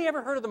 has anybody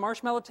ever heard of the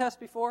marshmallow test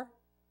before?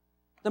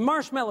 The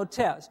marshmallow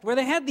test, where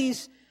they had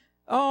these,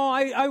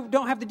 I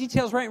don't have the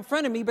details right in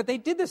front of me, but they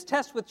did this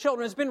test with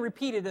children. It's been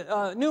repeated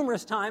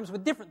numerous times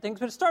with different things,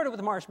 but it started with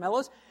the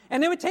marshmallows.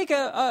 And they would take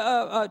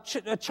a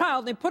child,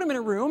 and they put him in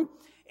a room,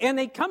 and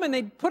they'd come and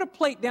they'd put a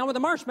plate down with a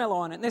marshmallow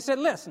on it. And they said,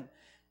 listen,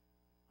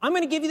 I'm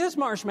going to give you this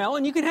marshmallow,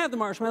 and you can have the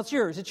marshmallow. It's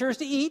yours. It's yours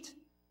to eat.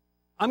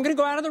 I'm going to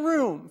go out of the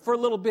room for a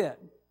little bit.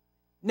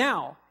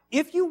 Now,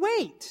 if you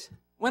wait,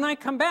 when I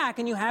come back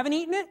and you haven't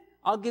eaten it,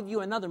 I'll give you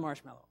another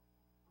marshmallow.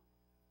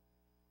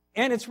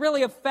 And it's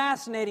really a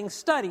fascinating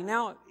study.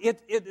 Now,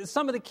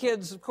 some of the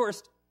kids, of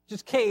course,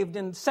 just caved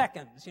in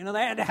seconds. You know, they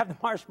had to have the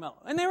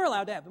marshmallow. And they were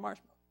allowed to have the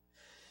marshmallow.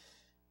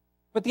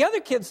 But the other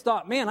kids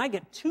thought, man, I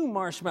get 2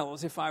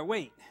 marshmallows if I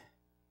wait.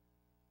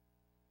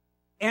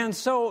 And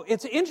so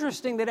it's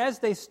interesting that as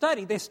they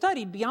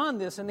studied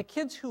beyond this. And the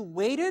kids who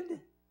waited,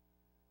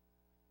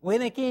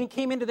 when they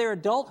came into their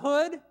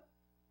adulthood,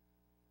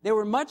 they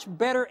were much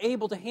better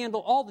able to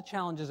handle all the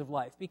challenges of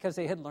life because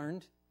they had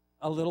learned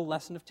a little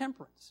lesson of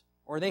temperance.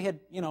 Or they had,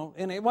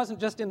 and it wasn't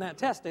just in that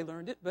test they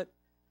learned it, but...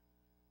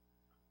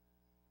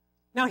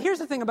 Now, here's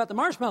the thing about the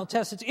marshmallow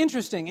test. It's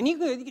interesting. And you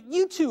can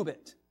YouTube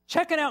it.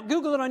 Check it out.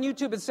 Google it on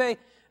YouTube and say,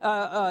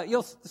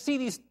 you'll see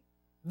these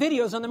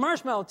videos on the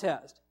marshmallow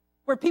test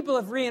where people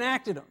have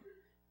reenacted them.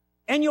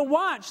 And you'll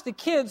watch the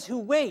kids who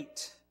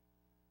wait.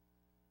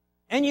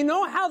 And you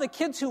know how the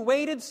kids who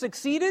waited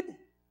succeeded?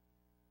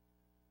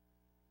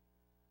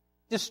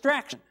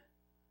 Distraction.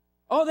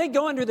 Oh, they'd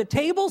go under the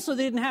table so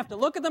they didn't have to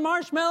look at the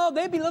marshmallow.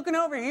 They'd be looking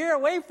over here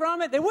away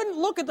from it. They wouldn't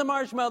look at the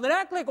marshmallow. They'd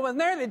act like it wasn't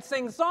there. They'd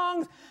sing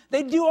songs.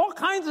 They'd do all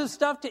kinds of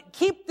stuff to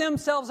keep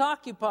themselves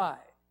occupied.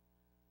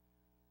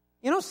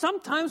 You know,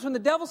 sometimes when the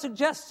devil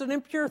suggests an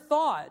impure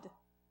thought,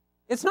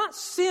 it's not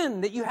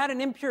sin that you had an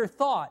impure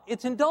thought.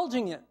 It's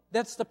indulging it.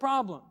 That's the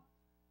problem.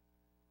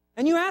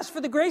 And you ask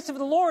for the grace of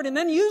the Lord and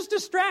then use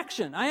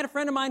distraction. I had a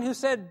friend of mine who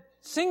said,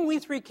 sing We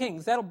Three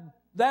Kings.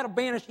 That'll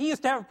banish. He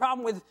used to have a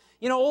problem with,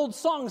 old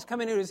songs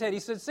coming into his head. He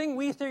said, sing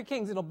We Three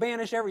Kings. It'll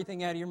banish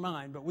everything out of your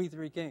mind, but We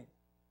Three Kings.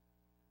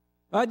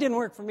 Well, it didn't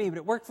work for me, but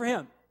it worked for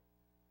him.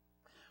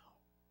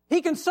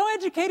 He can so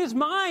educate his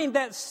mind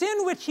that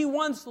sin which he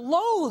once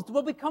loathed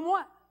will become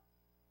what?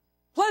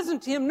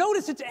 Pleasant to him.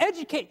 Notice it's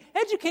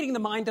educating the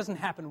mind doesn't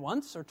happen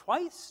once or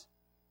twice.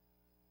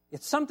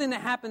 It's something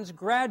that happens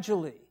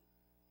gradually.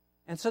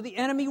 And so the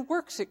enemy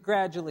works it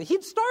gradually.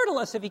 He'd startle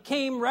us if he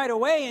came right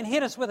away and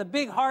hit us with a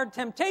big, hard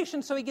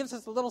temptation. So he gives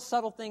us a little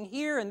subtle thing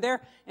here and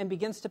there and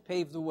begins to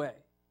pave the way.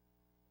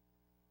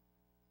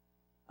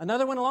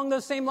 Another one along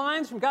those same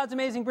lines from God's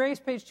Amazing Grace,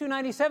 page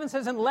 297,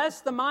 says, unless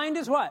the mind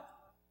is what?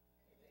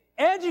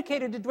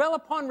 Educated to dwell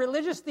upon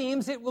religious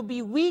themes, it will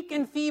be weak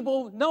and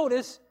feeble,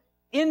 notice,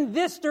 in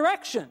this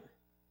direction.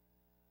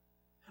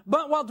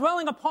 But while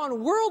dwelling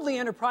upon worldly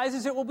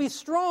enterprises, it will be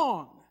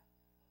strong.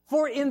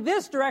 For in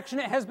this direction,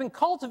 it has been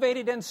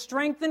cultivated and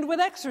strengthened with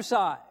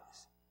exercise.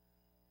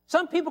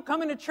 Some people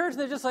come into church and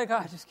they're just like,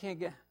 I just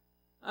can't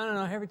I don't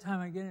know, every time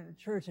I get into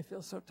church, I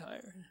feel so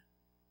tired.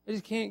 I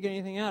just can't get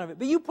anything out of it.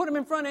 But you put them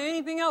in front of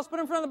anything else, put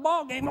them in front of the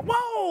ball game,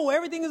 whoa,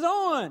 everything is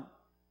on.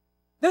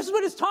 This is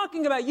what it's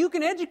talking about. You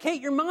can educate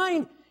your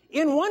mind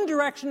in one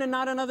direction and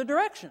not another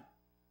direction.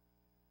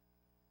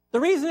 The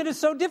reason it is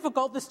so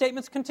difficult, the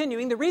statement's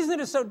continuing, the reason it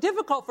is so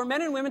difficult for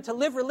men and women to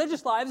live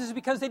religious lives is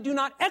because they do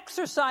not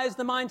exercise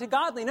the mind to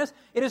godliness.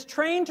 It is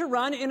trained to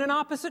run in an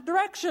opposite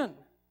direction.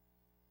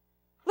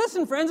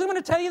 Listen, friends, I'm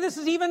going to tell you this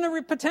is even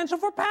a potential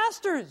for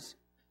pastors.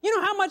 You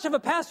know how much of a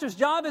pastor's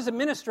job is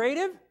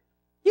administrative?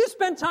 You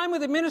spend time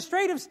with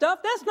administrative stuff,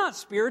 that's not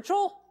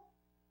spiritual.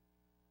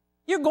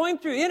 You're going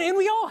through, and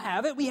we all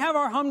have it. We have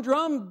our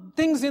humdrum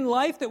things in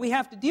life that we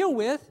have to deal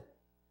with.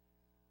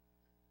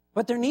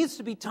 But there needs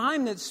to be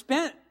time that's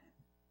spent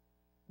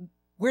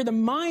where the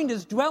mind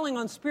is dwelling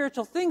on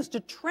spiritual things to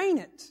train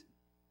it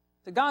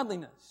to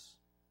godliness.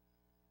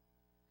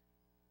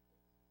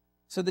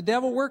 So the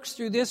devil works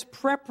through this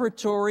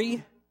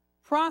preparatory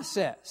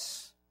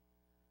process.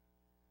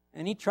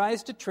 And he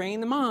tries to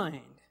train the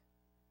mind.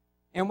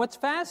 And what's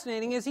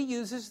fascinating is he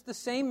uses the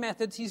same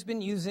methods he's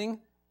been using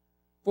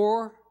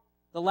for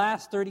the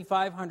last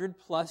 3,500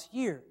 plus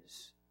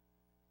years.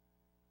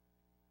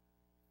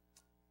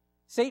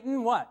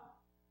 Satan what?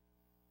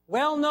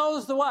 Well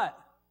knows the what?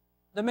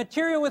 The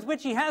material with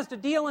which he has to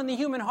deal in the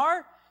human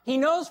heart. He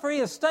knows, for he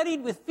has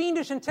studied with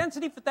fiendish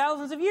intensity for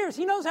thousands of years.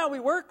 He knows how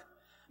we work.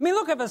 I mean,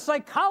 look, if a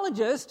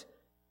psychologist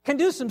can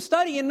do some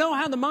study and know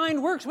how the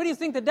mind works, what do you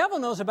think the devil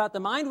knows about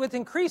the mind with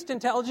increased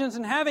intelligence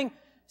and having,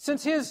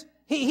 since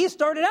he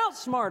started out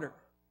smarter.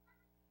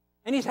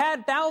 And he's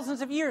had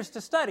thousands of years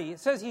to study. It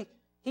says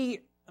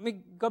let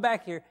me go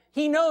back here.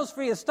 He knows,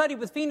 for he has studied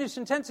with fiendish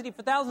intensity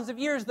for thousands of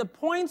years, the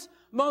points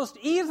most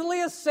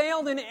easily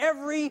assailed in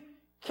every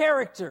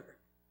character.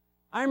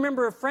 I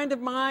remember a friend of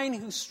mine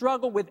who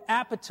struggled with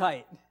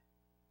appetite.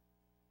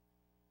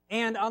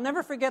 And I'll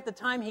never forget the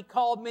time he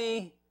called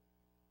me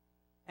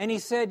and he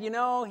said,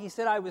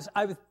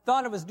 I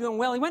thought I was doing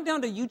well. He went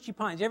down to Uchee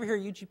Pines. You ever hear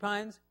of Uchee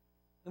Pines?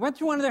 He went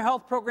through one of their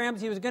health programs.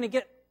 He was going to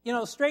get,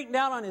 straightened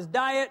out on his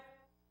diet.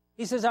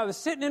 He says, I was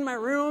sitting in my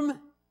room.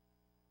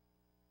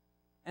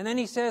 And then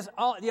he says,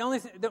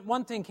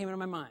 one thing came into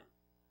my mind.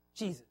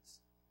 Jesus.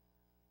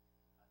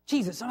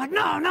 I'm like,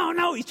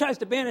 no. He tries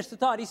to banish the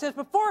thought. He says,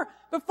 before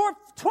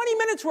 20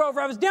 minutes were over,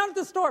 I was down at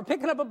the store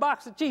picking up a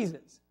box of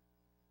cheeses.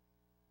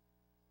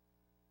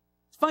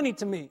 It's funny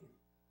to me.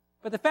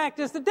 But the fact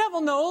is, the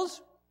devil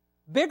knows,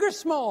 big or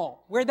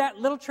small, where that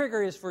little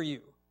trigger is for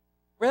you.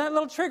 Where that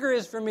little trigger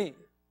is for me.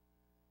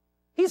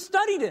 He's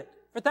studied it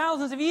for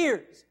thousands of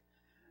years.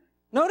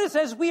 Notice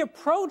as we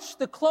approach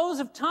the close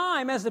of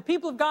time, as the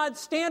people of God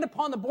stand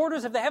upon the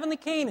borders of the heavenly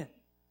Canaan,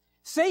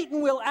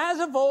 Satan will, as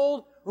of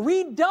old,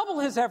 redouble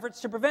his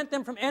efforts to prevent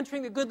them from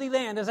entering the goodly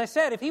land. As I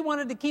said, if he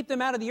wanted to keep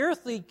them out of the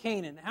earthly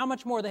Canaan, how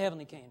much more the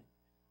heavenly Canaan?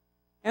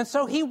 And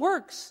so he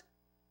works.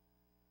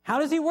 How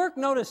does he work?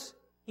 Notice,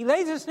 he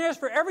lays his snares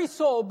for every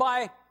soul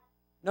by,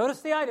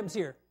 notice the items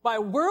here, by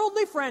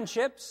worldly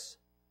friendships,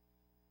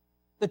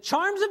 the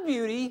charms of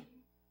beauty,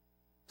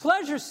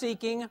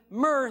 pleasure-seeking,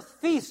 mirth,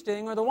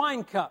 feasting, or the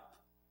wine cup.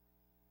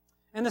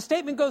 And the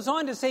statement goes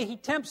on to say he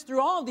tempts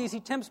through all of these, he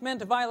tempts men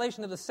to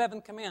violation of the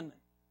seventh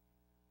commandment.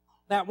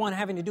 That one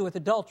having to do with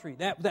adultery,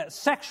 that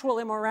sexual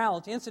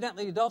immorality.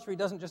 Incidentally, adultery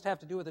doesn't just have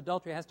to do with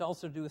adultery, it has to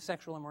also do with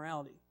sexual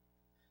immorality.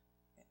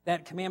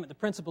 That commandment, the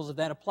principles of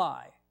that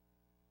apply.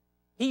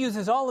 He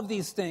uses all of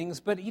these things,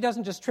 but he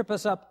doesn't just trip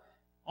us up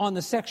on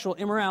the sexual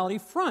immorality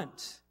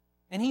front.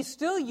 And he's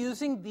still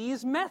using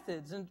these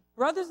methods. And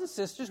brothers and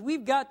sisters,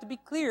 we've got to be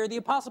clear. The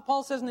Apostle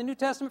Paul says in the New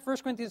Testament, 1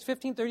 Corinthians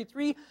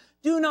 15:33,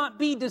 do not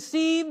be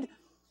deceived.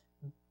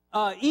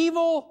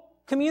 Evil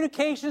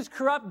communications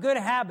corrupt good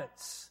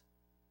habits.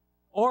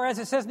 Or as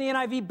it says in the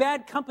NIV,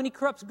 bad company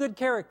corrupts good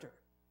character.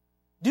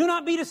 Do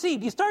not be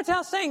deceived. He starts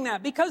out saying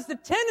that because the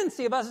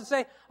tendency of us is to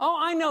say, oh,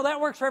 I know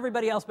that works for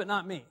everybody else but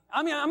not me.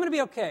 I mean, I'm going to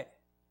be okay.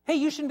 Hey,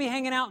 you shouldn't be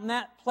hanging out in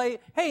that place.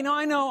 Hey, no,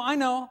 I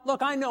know.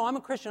 Look, I know. I'm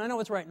a Christian. I know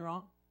what's right and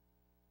wrong.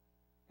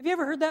 Have you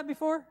ever heard that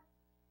before?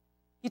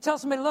 You tell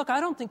somebody, look,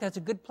 I don't think that's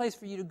a good place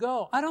for you to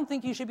go. I don't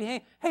think you should be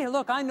hanging. Hey,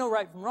 look, I know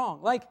right from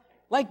wrong.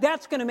 Like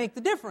that's going to make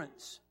the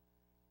difference.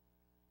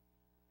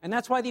 And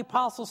that's why the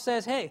apostle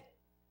says, hey,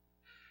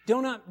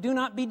 do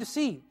not be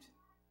deceived.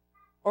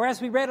 Or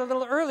as we read a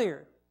little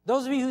earlier,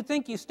 those of you who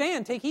think you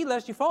stand, take heed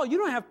lest you fall. You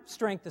don't have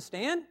strength to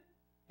stand.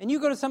 And you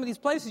go to some of these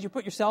places, you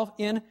put yourself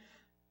in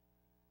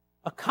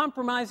a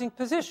compromising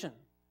position.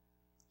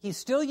 He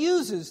still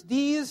uses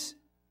these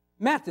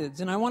methods,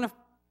 and I want to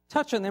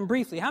touch on them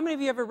briefly. How many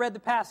of you ever read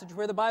the passage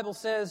where the Bible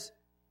says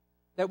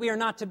that we are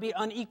not to be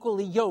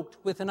unequally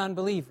yoked with an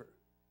unbeliever?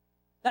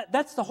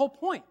 That's the whole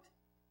point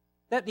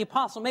that the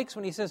apostle makes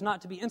when he says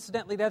not to be.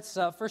 Incidentally, that's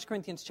 1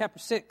 Corinthians chapter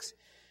 6,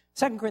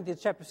 2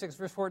 Corinthians chapter 6,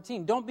 verse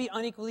 14. Don't be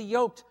unequally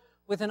yoked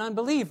with an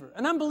unbeliever.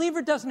 An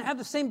unbeliever doesn't have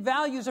the same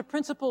values or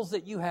principles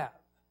that you have.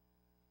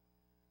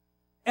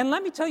 And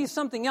let me tell you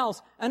something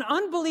else. An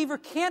unbeliever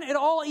can't at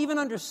all even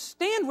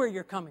understand where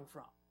you're coming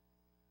from.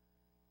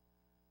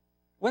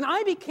 When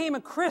I became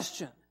a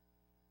Christian,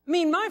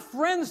 my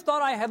friends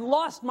thought I had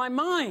lost my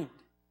mind.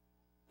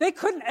 They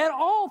couldn't at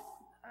all.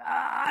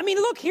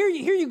 Look, here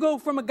you go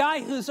from a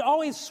guy who's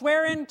always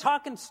swearing,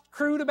 talking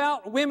crude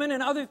about women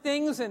and other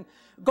things and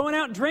going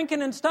out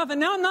drinking and stuff, and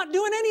now I'm not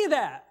doing any of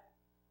that.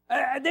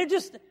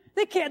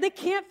 They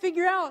can't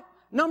figure out.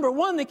 Number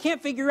one, they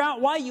can't figure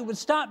out why you would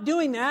stop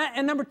doing that.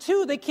 And number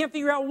two, they can't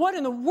figure out what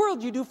in the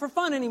world you do for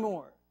fun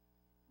anymore.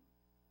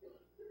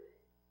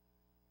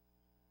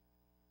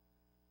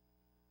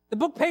 The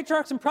book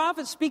Patriarchs and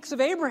Prophets speaks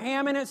of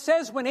Abraham, and it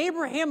says when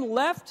Abraham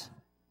left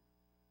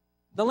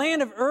the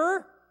land of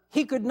Ur,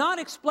 he could not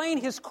explain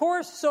his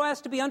course so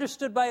as to be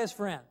understood by his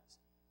friends.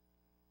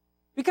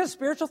 Because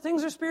spiritual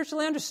things are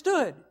spiritually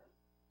understood.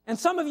 And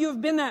some of you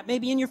have been that,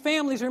 maybe in your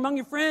families or among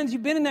your friends,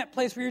 you've been in that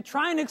place where you're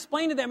trying to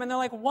explain to them, and they're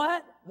like,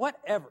 what?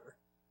 Whatever.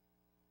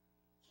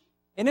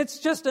 And it's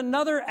just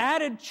another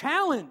added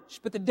challenge.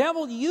 But the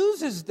devil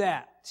uses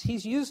that.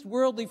 He's used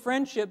worldly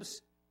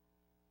friendships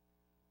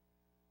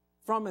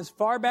from as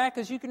far back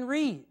as you can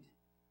read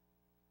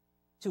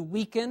to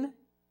weaken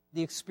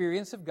the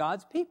experience of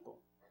God's people.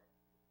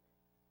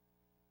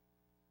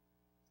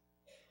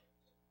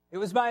 It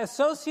was by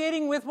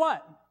associating with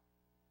what?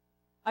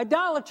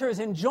 Idolaters,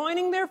 and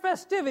joining their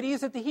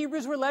festivities that the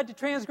Hebrews were led to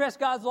transgress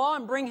God's law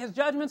and bring his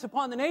judgments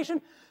upon the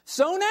nation.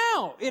 So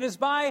now it is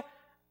by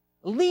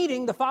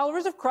leading the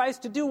followers of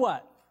Christ to do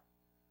what?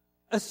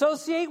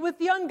 Associate with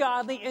the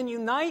ungodly and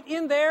unite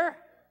in their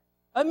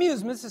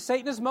amusements as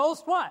Satan is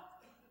most what?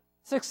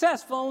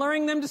 Successful in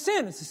luring them to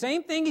sin. It's the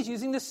same thing. He's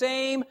using the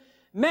same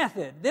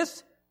method.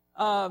 This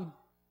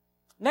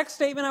next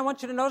statement I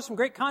want you to notice, some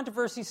great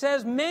controversy,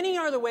 says, many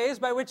are the ways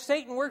by which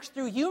Satan works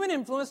through human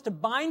influence to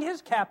bind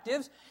his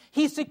captives.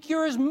 He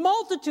secures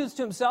multitudes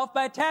to himself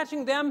by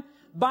attaching them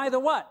by the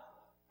what?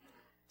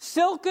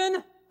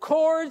 Silken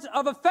cords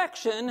of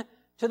affection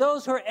to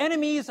those who are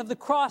enemies of the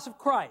cross of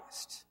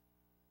Christ.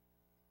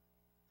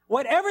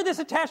 Whatever this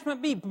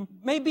attachment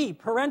may be,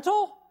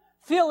 parental,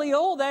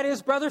 filial, that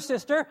is brother,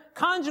 sister,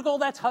 conjugal,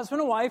 that's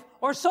husband and wife,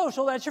 or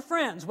social, that's your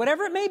friends.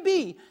 Whatever it may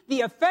be,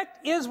 the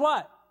effect is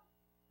what?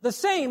 The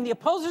same. The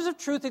opposers of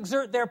truth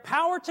exert their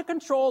power to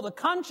control the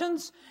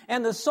conscience,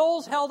 and the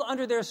souls held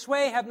under their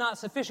sway have not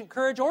sufficient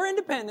courage or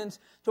independence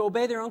to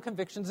obey their own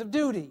convictions of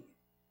duty.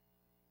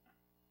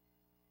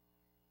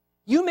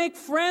 You make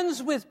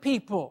friends with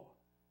people,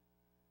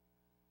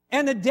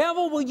 and the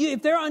devil will,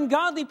 if they're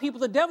ungodly people,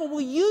 the devil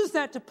will use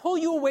that to pull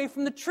you away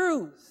from the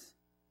truth.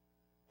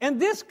 And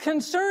this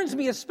concerns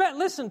me especially.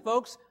 Listen,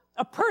 folks,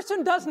 a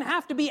person doesn't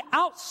have to be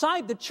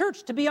outside the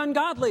church to be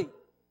ungodly.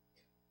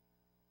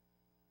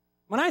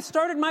 When I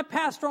started my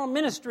pastoral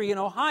ministry in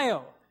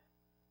Ohio,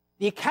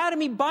 the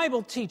Academy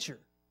Bible teacher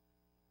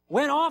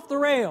went off the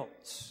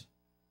rails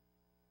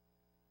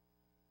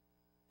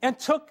and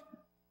took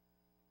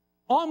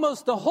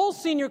almost the whole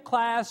senior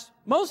class,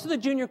 most of the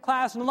junior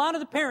class, and a lot of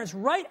the parents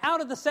right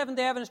out of the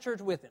Seventh-day Adventist Church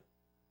with him.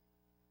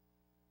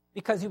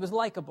 Because he was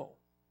likable.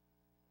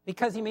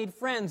 Because he made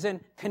friends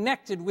and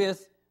connected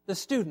with the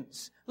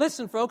students.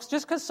 Listen, folks,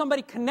 just because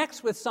somebody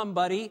connects with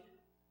somebody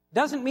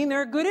doesn't mean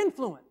they're a good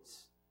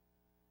influence.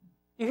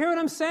 You hear what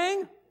I'm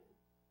saying?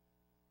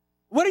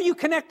 What are you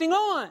connecting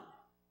on?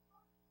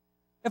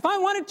 If I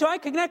wanted to, I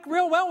could connect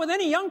real well with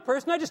any young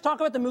person. I just talk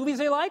about the movies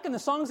they like and the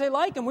songs they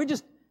like, and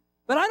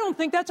but I don't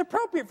think that's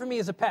appropriate for me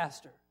as a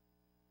pastor.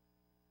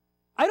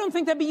 I don't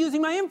think that'd be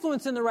using my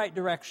influence in the right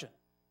direction.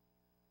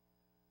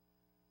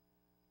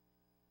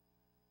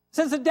 It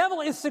says the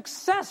devil is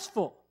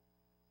successful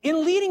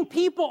in leading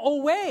people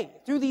away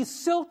through these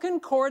silken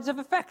cords of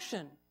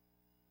affection.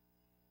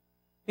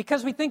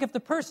 Because we think if the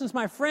person's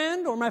my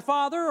friend or my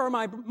father or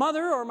my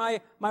mother or my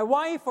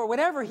wife or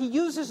whatever, he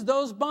uses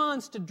those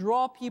bonds to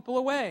draw people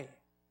away.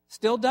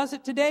 Still does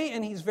it today,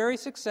 and he's very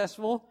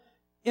successful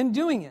in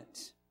doing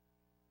it.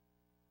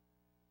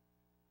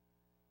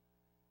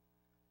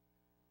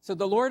 So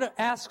the Lord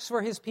asks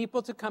for his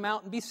people to come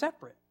out and be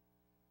separate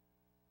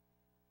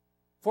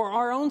for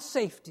our own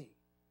safety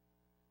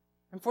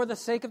and for the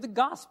sake of the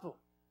gospel.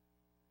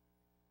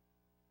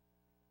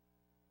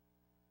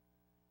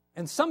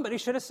 And somebody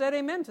should have said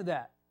amen to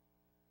that.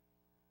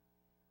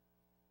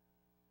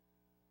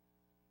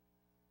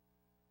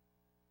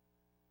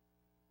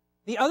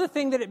 The other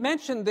thing that it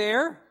mentioned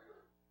there,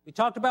 we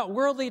talked about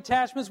worldly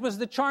attachments, was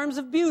the charms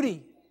of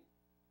beauty.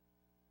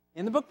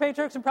 In the book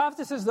Patriarchs and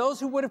Prophets, it says, those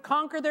who would have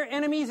conquered their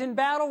enemies in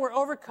battle were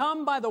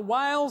overcome by the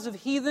wiles of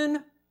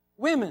heathen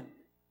women.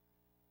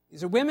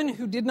 These are women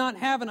who did not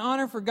have an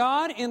honor for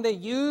God, and they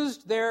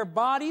used their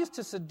bodies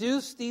to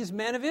seduce these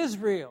men of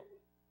Israel.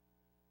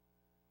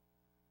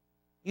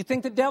 You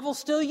think the devil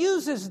still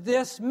uses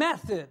this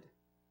method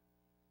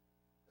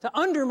to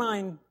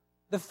undermine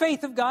the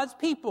faith of God's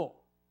people?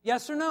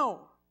 Yes or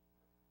no?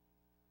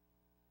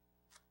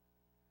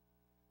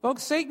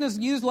 Folks, Satan has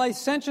used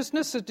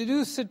licentiousness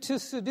to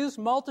seduce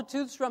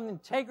multitudes from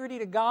integrity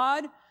to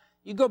God.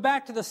 You go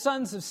back to the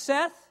sons of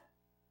Seth,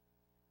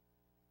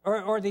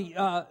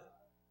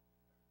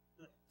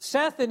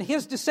 Seth and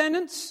his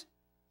descendants.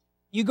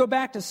 You go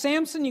back to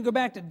Samson. You go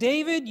back to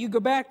David. You go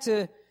back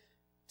to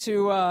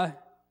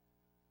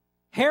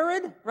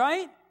Herod,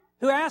 right?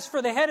 Who asked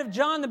for the head of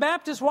John the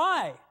Baptist.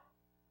 Why?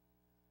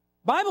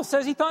 Bible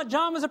says he thought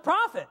John was a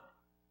prophet.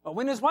 But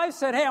when his wife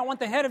said, hey, I want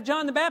the head of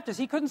John the Baptist,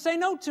 he couldn't say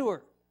no to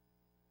her.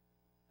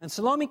 And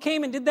Salome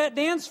came and did that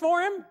dance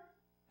for him,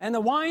 and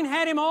the wine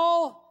had him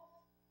all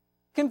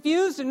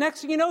confused, and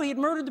next thing you know, he had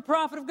murdered the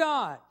prophet of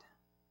God.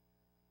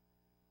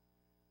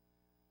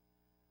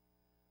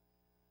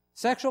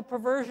 Sexual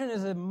perversion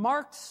is a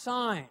marked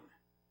sign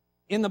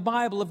in the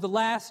Bible of the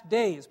last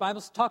days. The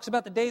Bible talks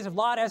about the days of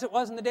Lot as it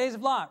was in the days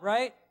of Lot,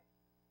 right?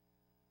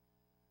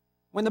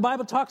 When the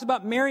Bible talks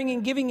about marrying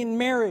and giving in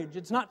marriage,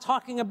 it's not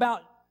talking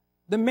about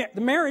the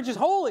marriage is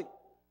holy.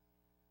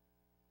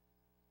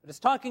 But it's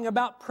talking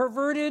about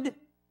perverted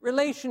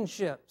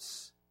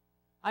relationships.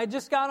 I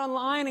just got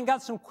online and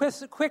got some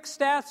quick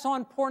stats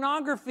on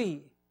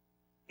pornography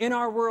in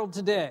our world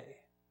today.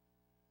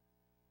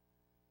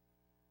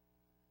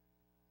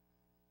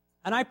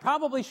 And I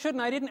probably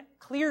shouldn't. I didn't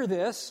clear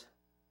this.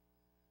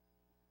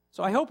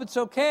 So I hope it's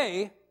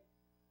okay.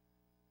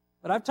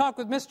 But I've talked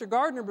with Mr.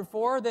 Gardner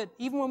before that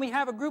even when we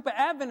have a group of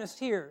Adventists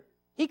here,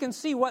 he can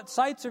see what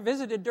sites are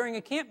visited during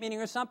a camp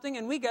meeting or something,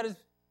 and we got his...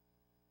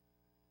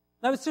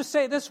 Let's just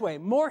say it this way,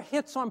 more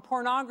hits on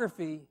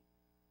pornography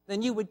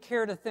than you would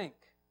care to think.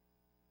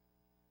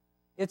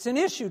 It's an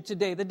issue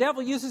today. The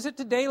devil uses it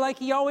today like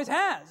he always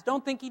has.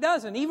 Don't think he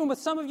doesn't. Even with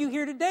some of you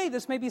here today,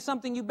 this may be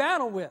something you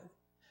battle with.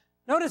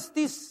 Notice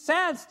these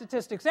sad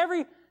statistics.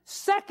 Every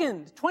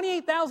second,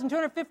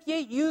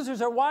 28,258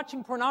 users are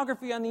watching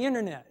pornography on the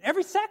internet.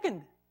 Every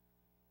second.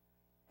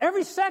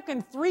 Every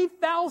second,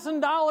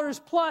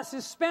 $3,000 plus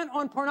is spent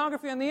on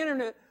pornography on the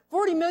internet.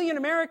 40 million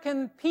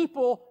American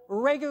people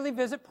regularly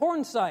visit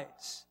porn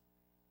sites.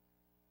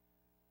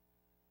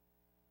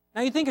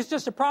 Now, you think it's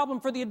just a problem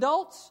for the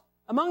adults?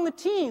 Among the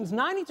teens,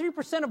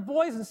 93% of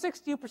boys and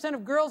 62%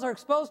 of girls are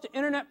exposed to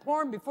internet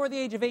porn before the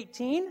age of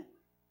 18.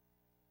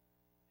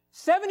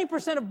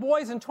 70% of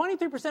boys and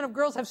 23% of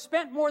girls have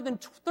spent more than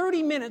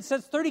 30 minutes,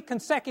 that's 30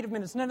 consecutive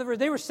minutes. In other words,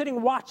 they were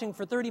sitting watching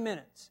for 30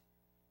 minutes.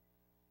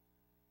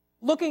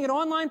 Looking at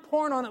online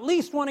porn on at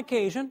least one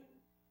occasion.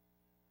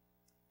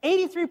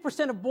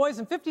 83% of boys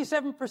and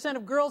 57%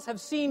 of girls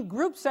have seen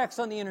group sex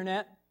on the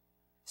internet.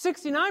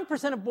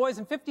 69% of boys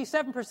and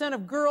 57%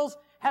 of girls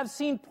have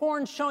seen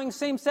porn showing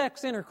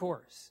same-sex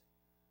intercourse.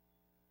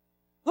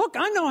 Look,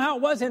 I know how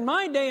it was in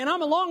my day, and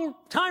I'm a long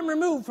time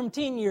removed from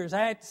teen years,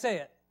 I hate to say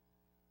it.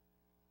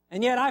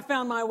 And yet I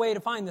found my way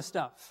to find the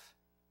stuff.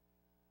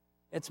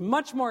 It's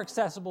much more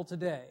accessible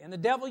today, and the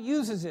devil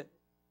uses it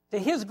to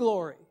his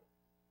glory.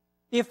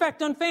 The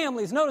effect on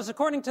families. Notice,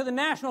 according to the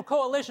National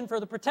Coalition for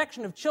the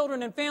Protection of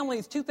Children and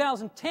Families,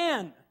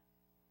 2010,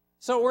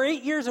 so we're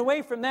 8 years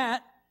away from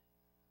that,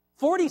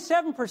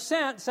 47%,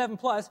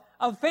 7+,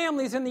 of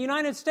families in the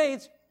United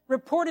States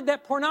reported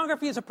that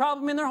pornography is a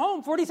problem in their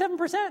home.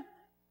 47%.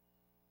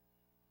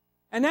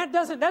 And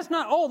that's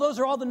not all. Those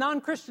are all the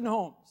non-Christian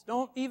homes.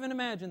 Don't even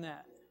imagine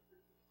that.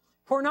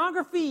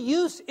 Pornography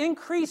use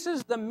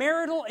increases the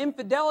marital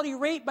infidelity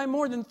rate by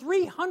more than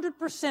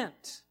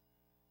 300%.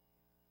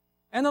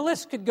 And the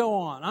list could go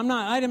on.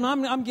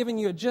 I'm giving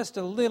you just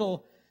a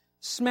little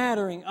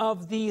smattering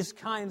of these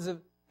kinds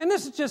of, and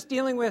this is just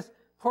dealing with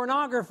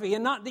pornography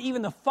and not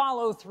even the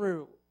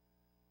follow-through.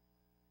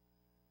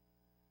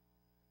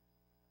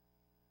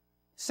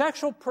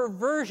 Sexual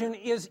perversion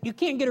is, you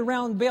can't get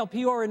around Baal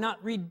Peor and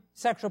not read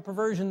sexual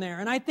perversion there.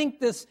 And I think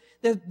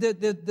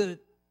the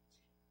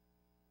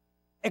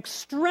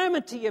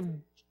extremity of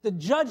the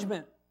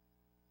judgment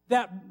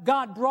that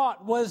God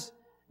brought was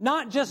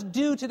not just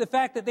due to the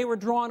fact that they were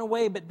drawn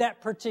away, but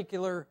that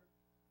particular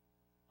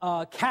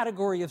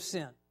category of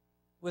sin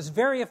was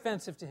very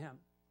offensive to him.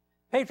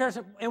 Patriarchs,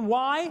 and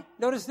why?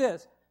 Notice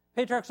this.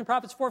 Patriarchs and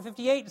Prophets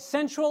 4:58,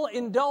 sensual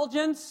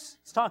indulgence.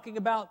 It's talking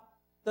about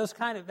those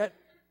kind of, that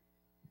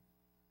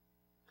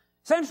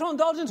sensual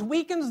indulgence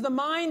weakens the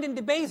mind and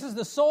debases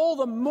the soul.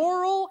 The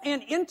moral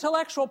and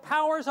intellectual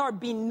powers are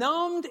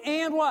benumbed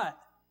and what?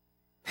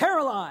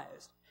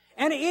 Paralyzed.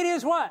 And it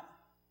is what?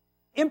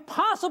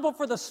 Impossible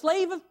for the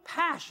slave of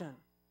passion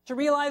to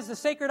realize the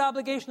sacred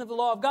obligation of the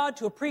law of God,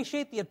 to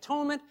appreciate the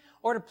atonement,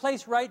 or to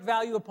place right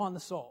value upon the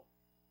soul.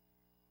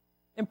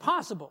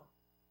 Impossible.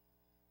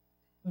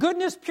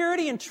 Goodness,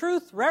 purity, and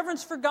truth,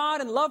 reverence for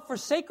God, and love for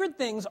sacred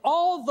things,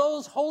 all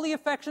those holy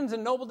affections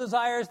and noble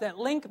desires that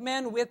link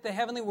men with the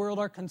heavenly world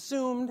are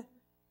consumed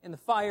in the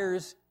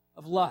fires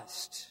of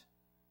lust.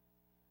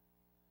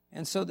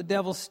 And so the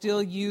devil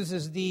still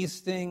uses these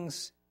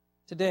things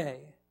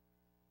today.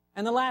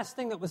 And the last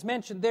thing that was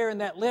mentioned there in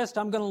that list,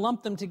 I'm going to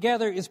lump them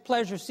together, is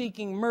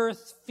pleasure-seeking,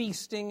 mirth,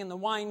 feasting, and the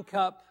wine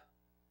cup.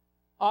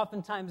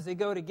 Oftentimes they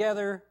go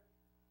together.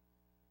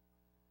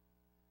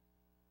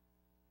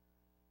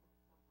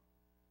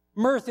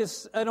 Mirth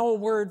is an old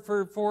word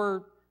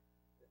for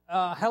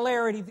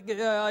hilarity,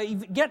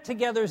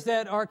 get-togethers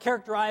that are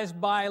characterized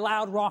by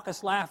loud,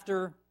 raucous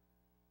laughter.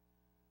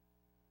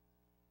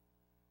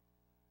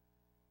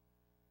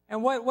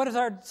 And what does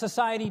our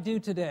society do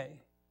today?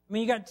 I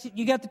mean,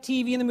 you got the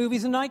TV and the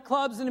movies and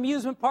nightclubs and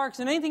amusement parks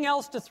and anything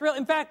else to thrill.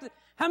 In fact,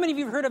 how many of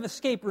you have heard of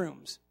escape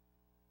rooms?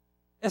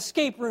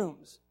 Escape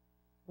rooms,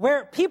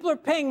 where people are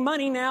paying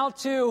money now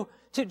to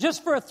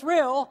just for a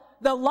thrill.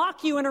 They'll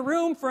lock you in a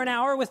room for an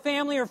hour with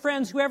family or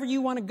friends, whoever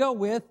you want to go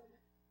with.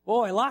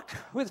 Boy, locked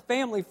with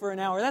family for an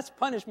hour. That's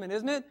punishment,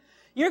 isn't it?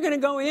 You're going to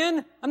go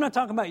in. I'm not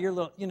talking about your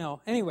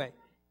little, anyway.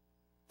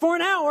 For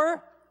an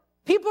hour,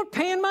 people are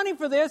paying money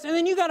for this, and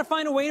then you got to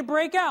find a way to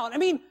break out. I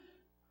mean,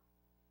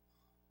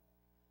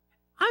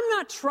 I'm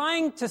not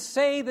trying to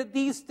say that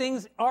these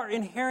things are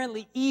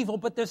inherently evil,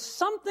 but there's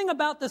something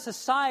about the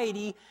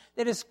society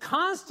that is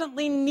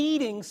constantly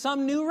needing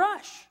some new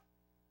rush.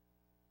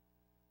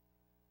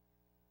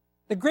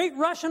 The great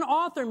Russian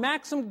author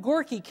Maxim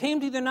Gorky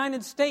came to the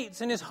United States,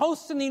 and his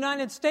hosts in the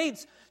United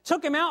States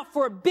took him out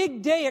for a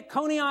big day at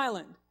Coney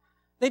Island.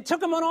 They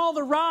took him on all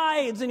the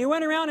rides, and he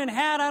went around and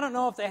had, I don't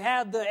know if they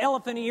had the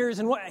elephant ears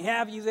and what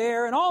have you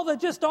there, and all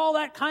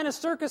that kind of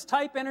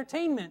circus-type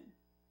entertainment.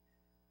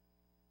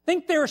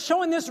 Think they were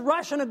showing this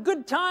Russian a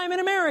good time in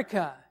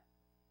America.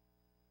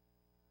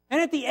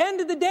 And at the end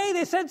of the day,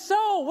 they said,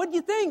 "So, what do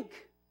you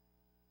think?"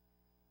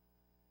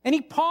 And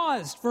he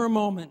paused for a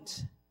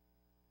moment.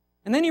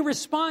 And then he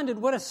responded,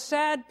 "What a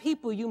sad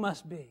people you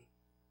must be.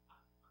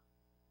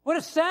 What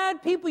a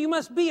sad people you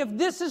must be if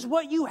this is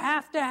what you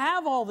have to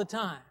have all the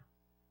time."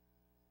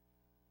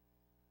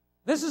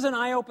 This is an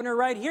eye-opener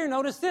right here.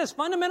 Notice this.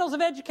 Fundamentals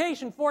of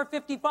Education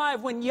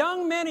 4:55. When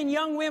young men and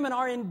young women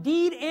are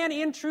indeed and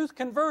in truth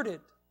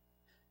converted,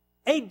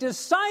 a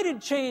decided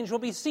change will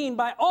be seen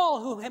by all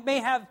who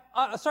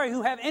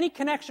have any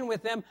connection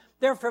with them.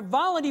 Their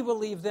frivolity will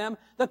leave them.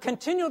 The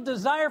continual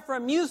desire for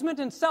amusement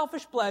and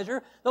selfish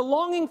pleasure, the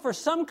longing for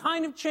some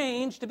kind of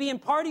change, to be in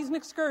parties and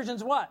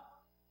excursions, what?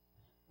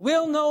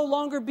 Will no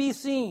longer be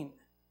seen.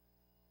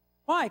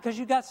 Why? Because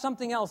you got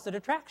something else that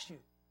attracts you.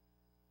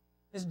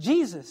 It's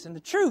Jesus and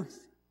the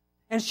truth.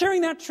 And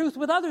sharing that truth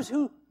with others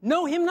who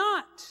know Him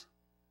not.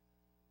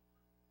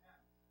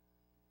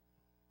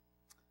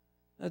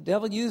 The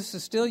devil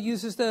still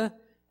uses the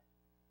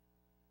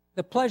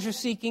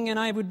pleasure-seeking, and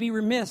I would be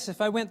remiss if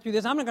I went through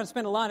this. I'm not going to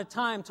spend a lot of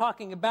time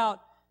talking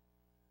about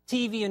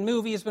TV and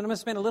movies, but I'm going to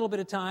spend a little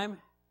bit of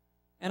time,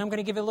 and I'm going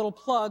to give a little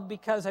plug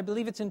because I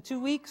believe it's in 2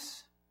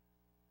 weeks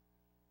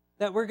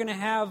that we're going to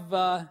have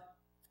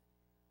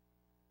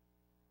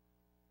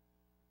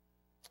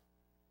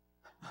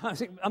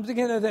I'm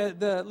thinking of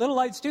the Little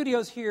Light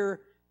Studios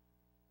here,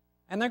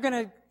 and they're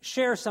going to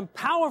share some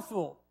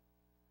powerful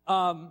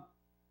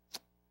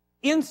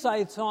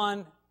insights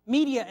on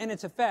media and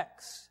its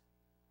effects.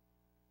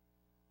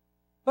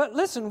 But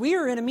listen, we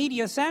are in a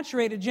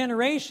media-saturated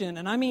generation,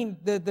 and I mean,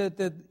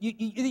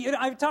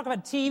 I talk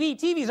about TV.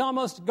 TV's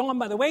almost gone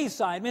by the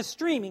wayside. I mean, it's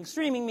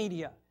streaming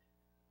media.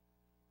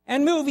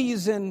 And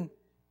movies, and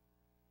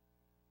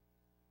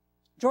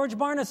George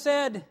Barna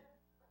said,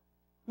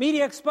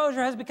 media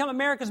exposure has become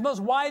America's most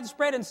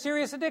widespread and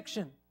serious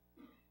addiction.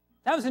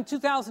 That was in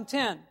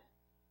 2010.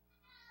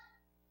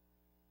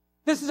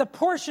 This is a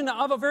portion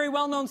of a very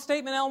well-known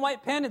statement Ellen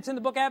White penned. It's in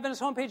the book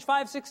Adventist Homepage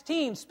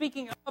 516.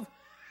 Speaking of,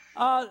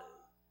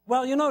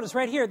 well, you'll notice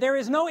right here, there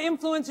is no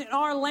influence in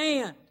our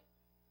land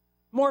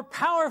more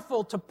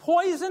powerful to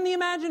poison the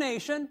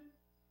imagination,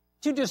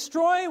 to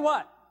destroy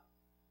what?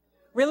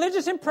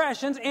 Religious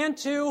impressions, and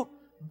to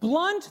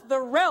blunt the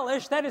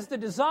relish, that is the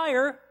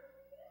desire,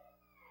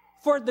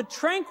 for the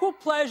tranquil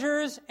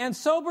pleasures and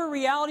sober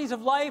realities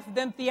of life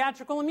than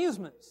theatrical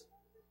amusements.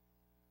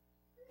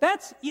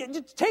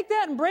 Just take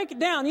that and break it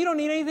down. You don't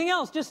need anything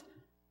else. Just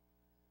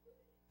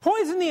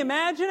poison the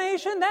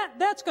imagination.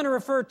 That's going to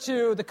refer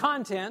to the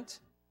content.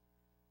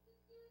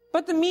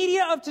 But the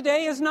media of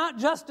today is not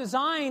just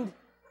designed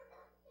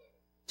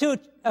to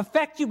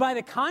affect you by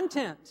the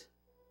content.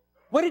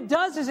 What it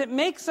does is it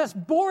makes us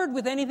bored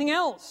with anything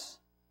else.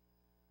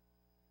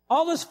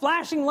 All those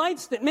flashing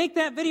lights that make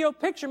that video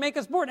picture make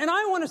us bored. And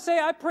I want to say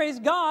I praise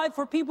God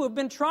for people who have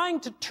been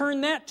trying to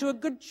turn that to a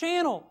good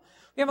channel.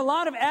 We have a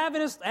lot of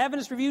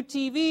Adventist Review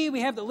TV.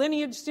 We have the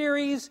Lineage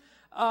series.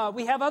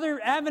 We have other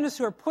Adventists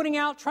who are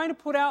trying to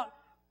put out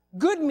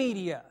good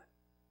media.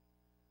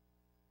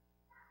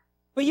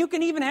 But you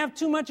can even have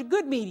too much of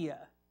good media.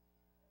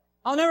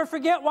 I'll never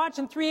forget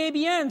watching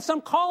 3ABN. Some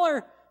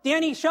caller,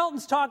 Danny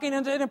Shelton's talking,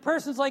 and a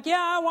person's like,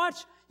 yeah, I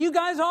watch you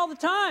guys all the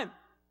time.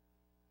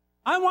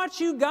 I watch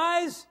you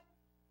guys.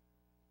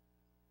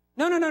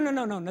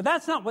 No.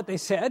 That's not what they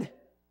said.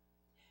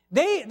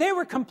 They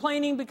were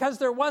complaining because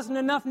there wasn't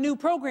enough new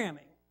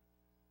programming.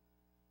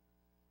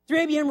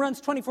 3ABN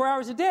runs 24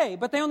 hours a day,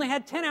 but they only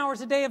had 10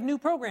 hours a day of new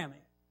programming.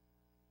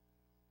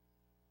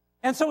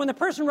 And so when the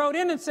person wrote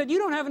in and said, you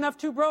don't have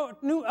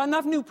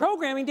enough new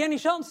programming, Danny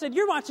Shelton said,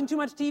 you're watching too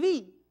much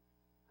TV.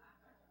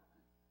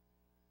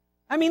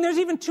 I mean, there's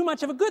even too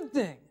much of a good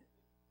thing.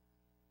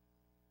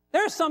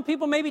 There are some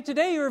people maybe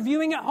today who are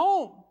viewing at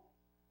home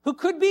who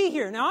could be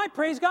here. Now, I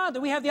praise God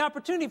that we have the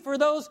opportunity for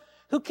those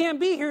who can't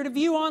be here to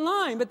view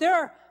online. But there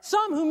are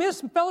some who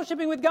miss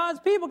fellowshipping with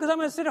God's people because I'm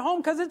going to sit at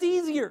home because it's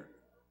easier.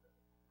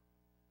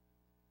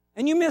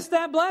 And you miss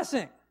that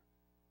blessing.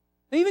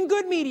 Even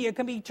good media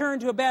can be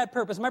turned to a bad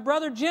purpose. My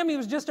brother Jim, he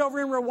was just over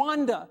in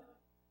Rwanda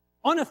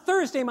on a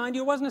Thursday, mind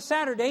you. It wasn't a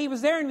Saturday. He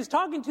was there and he was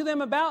talking to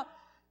them about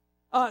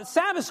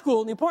Sabbath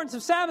school and the importance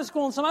of Sabbath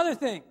school and some other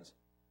things.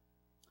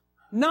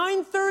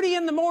 9:30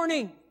 in the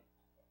morning.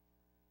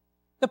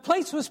 The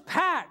place was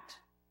packed.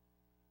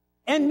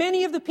 And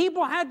many of the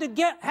people had to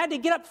get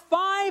up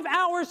 5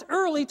 hours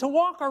early to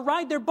walk or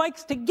ride their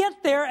bikes to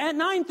get there at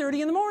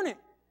 9:30 in the morning.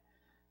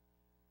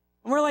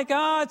 And we're like,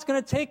 it's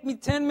going to take me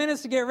 10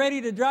 minutes to get ready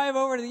to drive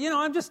over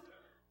to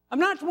I'm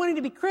not wanting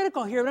to be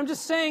critical here, but I'm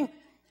just saying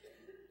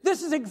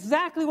this is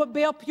exactly what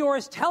Baal Peor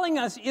is telling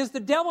us, is the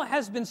devil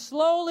has been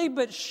slowly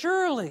but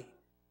surely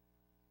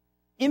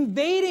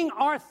invading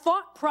our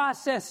thought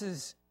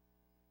processes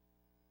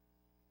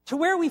to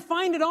where we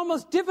find it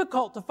almost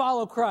difficult to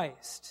follow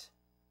Christ.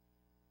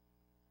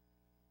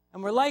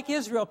 And we're like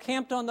Israel,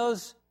 camped on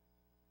those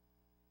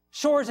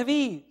shores of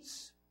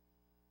ease.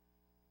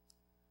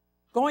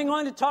 Going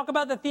on to talk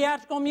about the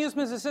theatrical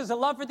amusements, it says the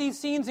love for these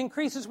scenes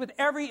increases with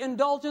every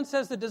indulgence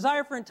as the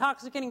desire for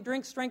intoxicating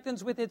drinks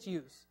strengthens with its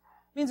use.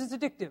 It means it's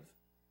addictive.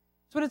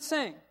 That's what it's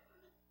saying.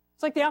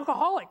 It's like the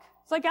alcoholic.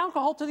 It's like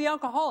alcohol to the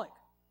alcoholic.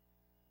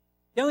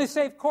 The only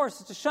safe course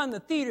is to shun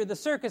the theater, the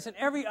circus, and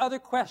every other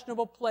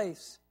questionable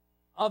place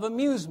of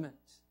amusement.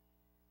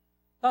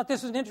 Thought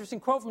this was an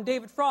interesting quote from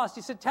David Frost.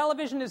 He said,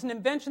 television is an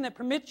invention that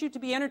permits you to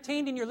be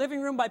entertained in your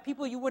living room by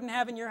people you wouldn't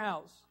have in your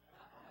house.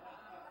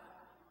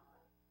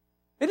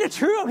 Isn't it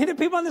true? I mean, the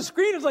people on the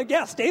screen is like,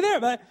 yeah, stay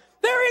there, but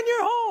they're in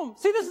your home.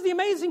 See, this is the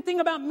amazing thing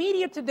about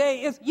media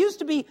today. It used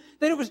to be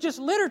that it was just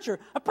literature.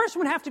 A person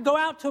would have to go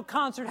out to a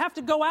concert, have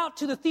to go out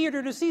to the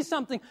theater to see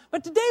something.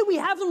 But today we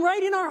have them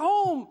right in our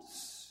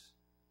homes.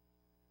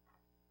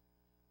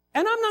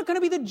 And I'm not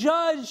going to be the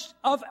judge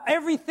of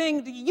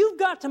everything. You've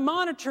got to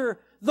monitor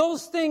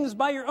those things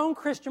by your own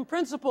Christian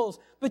principles,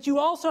 but you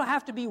also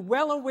have to be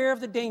well aware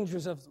of the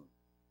dangers of them.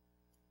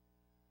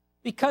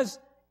 Because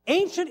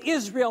ancient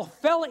Israel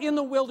fell in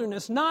the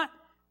wilderness. Not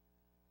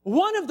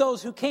one of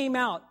those who came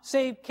out,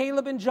 save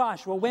Caleb and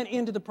Joshua, went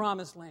into the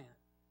promised land.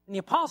 And the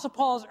Apostle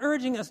Paul is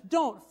urging us,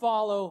 don't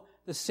follow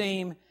the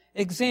same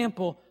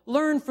example.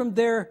 Learn from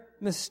their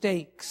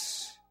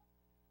mistakes.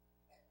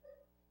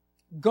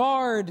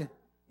 Guard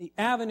the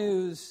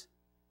avenues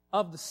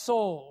of the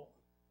soul.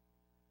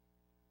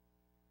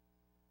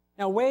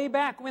 Now, way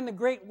back when the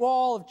Great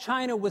Wall of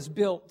China was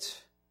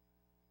built,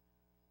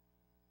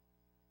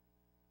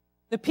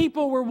 the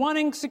people were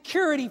wanting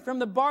security from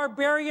the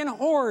barbarian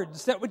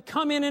hordes that would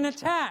come in and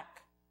attack.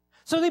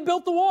 So they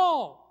built the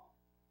wall.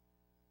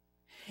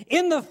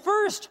 In the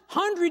first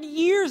 100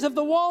 years of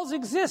the wall's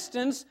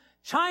existence,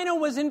 China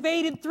was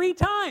invaded 3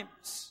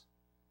 times.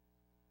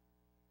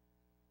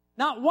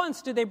 Not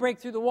once did they break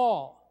through the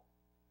wall.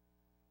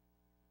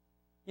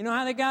 You know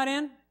how they got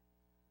in?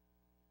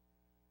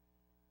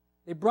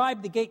 They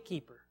bribed the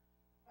gatekeeper.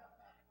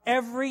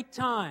 Every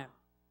time.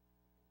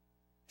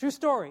 True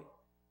story.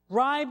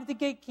 Bribed the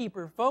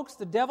gatekeeper. Folks,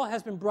 the devil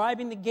has been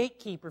bribing the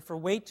gatekeeper for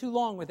way too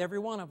long with every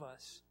one of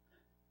us.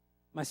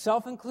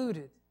 Myself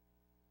included.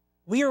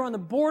 We are on the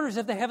borders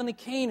of the heavenly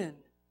Canaan,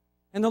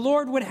 and the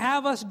Lord would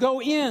have us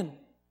go in.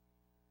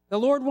 The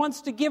Lord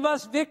wants to give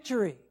us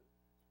victory.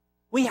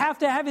 We have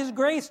to have His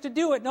grace to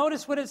do it.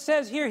 Notice what it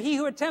says here. He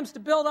who attempts to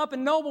build up a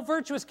noble,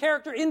 virtuous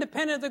character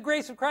independent of the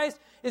grace of Christ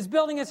is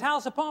building his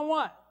house upon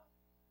what?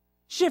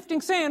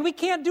 Shifting sand. We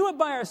can't do it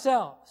by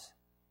ourselves.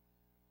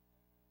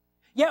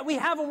 Yet we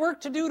have a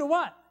work to do to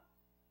what?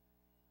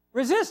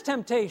 Resist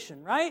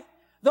temptation, right?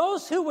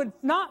 Those who would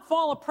not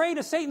fall a prey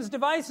to Satan's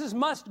devices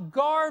must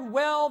guard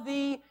well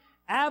the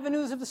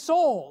avenues of the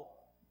soul.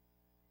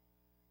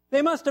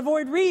 They must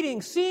avoid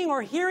reading, seeing,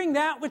 or hearing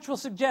that which will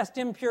suggest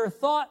impure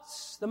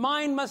thoughts. The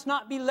mind must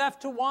not be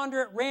left to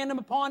wander at random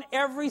upon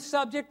every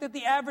subject that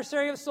the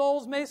adversary of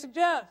souls may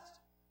suggest.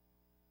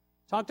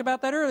 Talked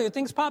about that earlier.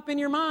 Things pop in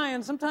your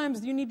mind.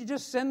 Sometimes you need to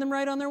just send them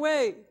right on their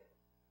way.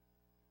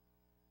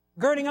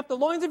 Girding up the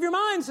loins of your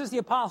mind, says the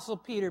Apostle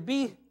Peter.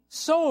 Be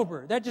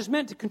sober. That just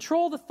meant to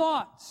control the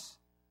thoughts.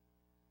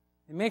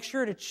 And make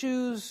sure to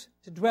choose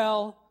to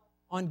dwell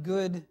on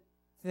good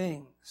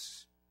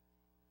things.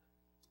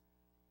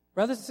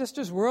 Brothers and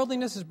sisters,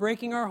 worldliness is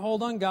breaking our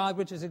hold on God,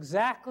 which is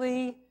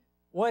exactly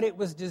what it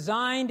was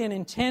designed and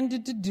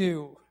intended to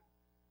do.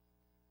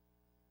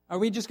 Are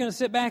we just going to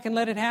sit back and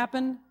let it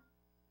happen?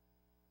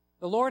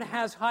 The Lord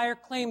has higher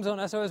claims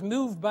on us. I was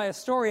moved by a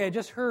story I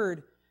just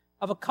heard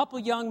of a couple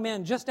young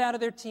men just out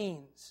of their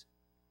teens.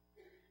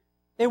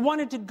 They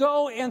wanted to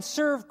go and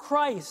serve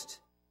Christ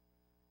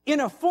in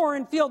a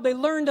foreign field. They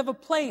learned of a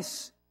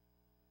place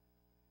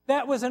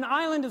that was an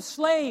island of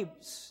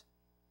slaves.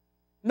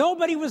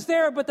 Nobody was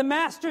there but the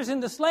masters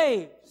and the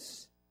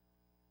slaves.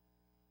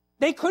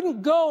 They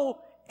couldn't go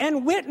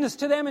and witness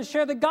to them and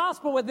share the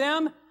gospel with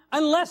them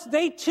unless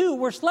they too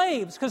were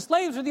slaves, because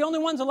slaves were the only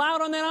ones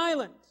allowed on that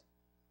island.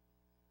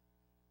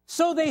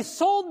 So they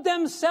sold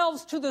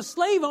themselves to the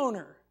slave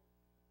owner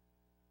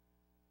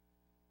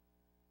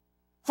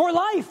for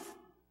life.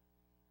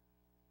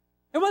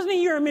 It wasn't a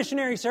year of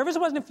missionary service.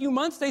 It wasn't a few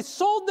months. They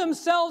sold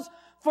themselves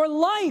for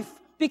life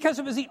because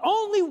it was the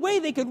only way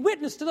they could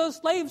witness to those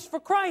slaves for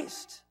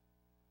Christ.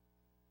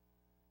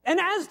 And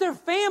as their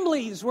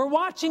families were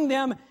watching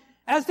them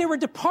as they were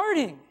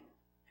departing,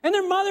 and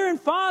their mother and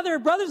father,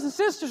 brothers and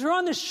sisters were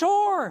on the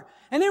shore,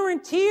 and they were in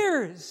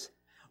tears.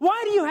 Why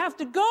do you have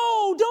to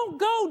go? Don't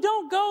go,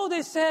 don't go.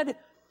 They said,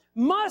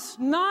 must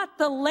not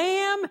the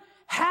Lamb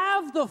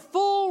have the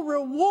full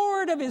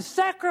reward of His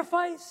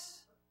sacrifice?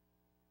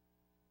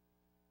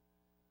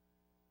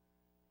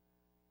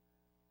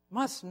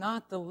 Must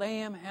not the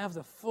Lamb have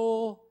the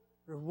full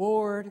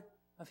reward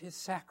of His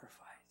sacrifice?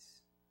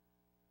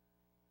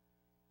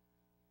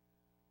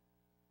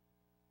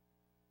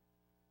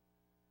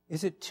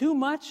 Is it too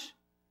much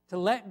to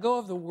let go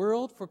of the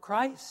world for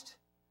Christ?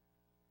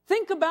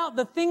 Think about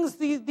the things,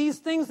 these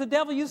things the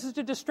devil uses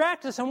to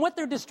distract us and what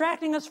they're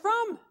distracting us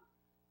from.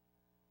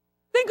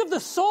 Think of the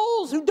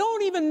souls who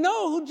don't even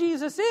know who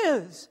Jesus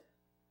is,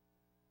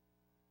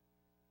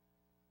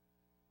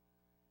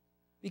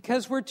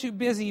 because we're too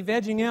busy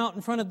vegging out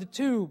in front of the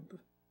tube.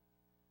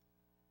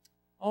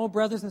 Oh,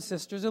 brothers and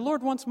sisters, the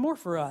Lord wants more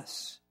for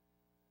us.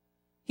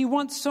 He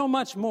wants so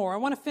much more. I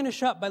want to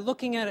finish up by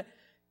looking at a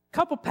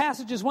couple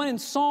passages, one in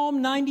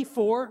Psalm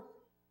 94.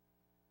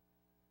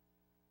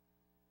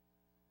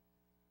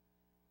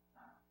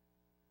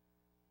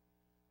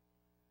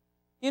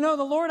 You know,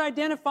 the Lord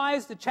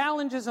identifies the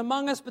challenges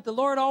among us, but the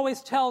Lord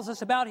always tells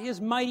us about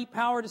His mighty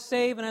power to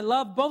save. And I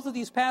love both of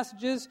these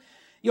passages.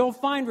 You'll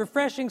find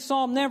refreshing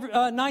Psalm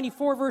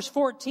 94, verse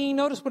 14.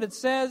 Notice what it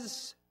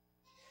says.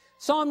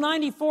 Psalm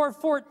 94,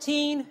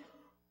 14.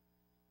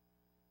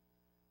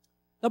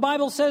 The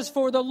Bible says,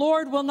 for the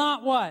Lord will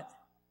not what?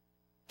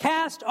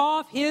 Cast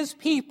off His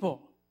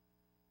people,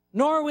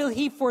 nor will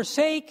He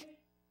forsake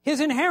His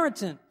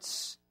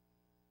inheritance.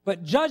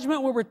 But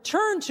judgment will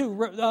return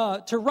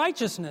to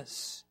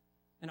righteousness,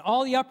 and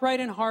all the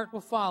upright in heart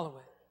will follow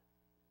it.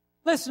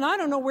 Listen, I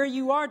don't know where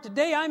you are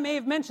today. I may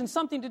have mentioned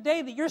something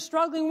today that you're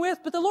struggling with,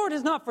 but the Lord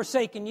has not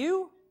forsaken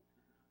you.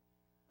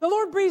 The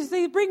Lord brings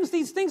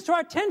these things to our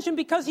attention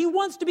because He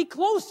wants to be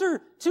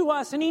closer to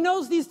us, and He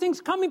knows these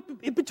things coming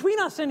between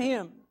us and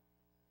Him.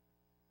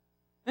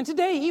 And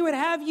today He would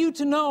have you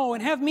to know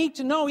and have me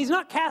to know He's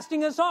not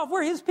casting us off.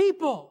 We're His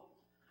people.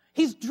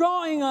 He's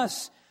drawing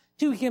us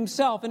to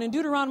Himself. And in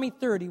Deuteronomy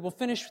 30, we'll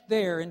finish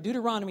there. In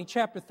Deuteronomy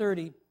chapter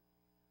 30, I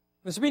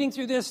was reading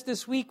through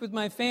this week with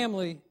my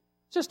family.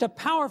 Just a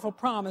powerful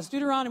promise.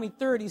 Deuteronomy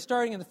 30,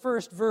 starting in the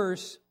first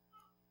verse.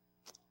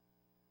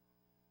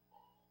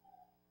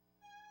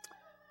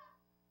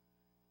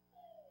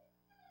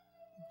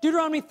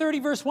 Deuteronomy 30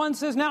 verse 1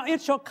 says, now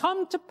it shall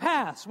come to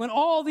pass when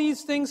all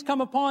these things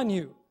come upon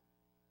you.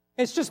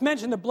 It's just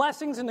mentioned the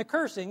blessings and the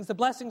cursings, the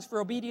blessings for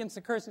obedience,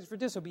 the cursings for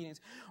disobedience.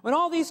 When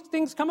all these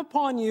things come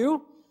upon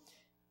you,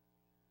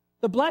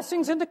 the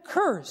blessings and the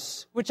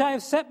curse which I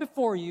have set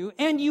before you,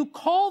 and you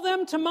call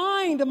them to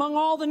mind among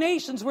all the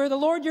nations where the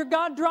Lord your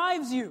God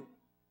drives you.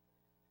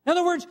 In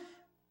other words,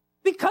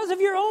 because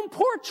of your own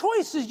poor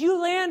choices,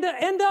 you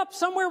end up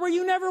somewhere where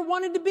you never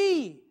wanted to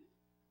be.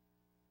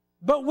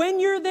 But when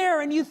you're there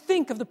and you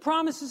think of the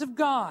promises of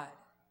God,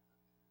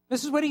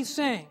 this is what he's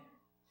saying.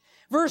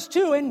 Verse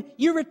 2, and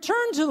you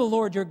return to the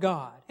Lord your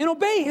God and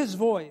obey his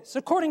voice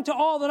according to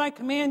all that I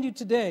command you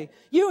today,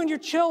 you and your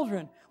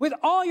children, with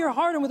all your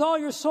heart and with all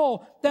your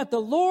soul, that the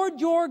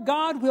Lord your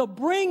God will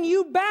bring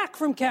you back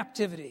from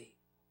captivity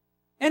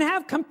and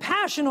have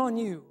compassion on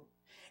you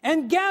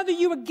and gather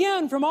you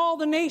again from all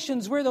the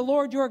nations where the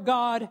Lord your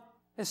God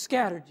has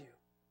scattered you.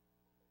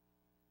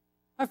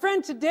 My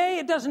friend, today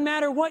it doesn't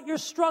matter what you're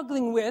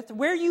struggling with,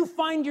 where you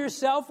find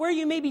yourself, where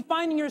you may be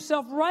finding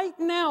yourself right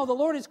now, the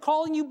Lord is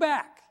calling you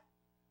back.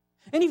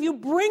 And if you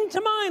bring to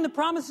mind the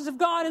promises of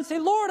God and say,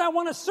 Lord, I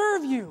want to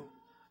serve you,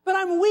 but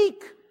I'm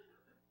weak.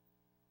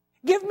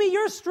 Give me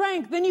your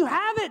strength, then you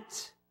have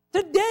it.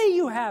 Today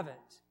you have it.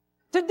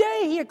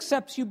 Today he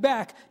accepts you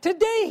back.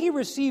 Today he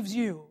receives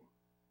you.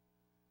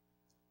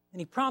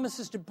 And he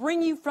promises to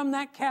bring you from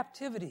that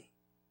captivity.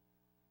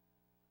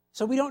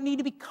 So we don't need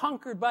to be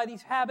conquered by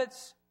these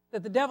habits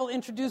that the devil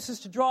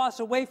introduces to draw us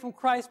away from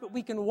Christ, but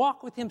we can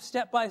walk with him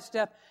step by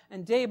step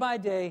and day by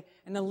day,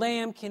 and the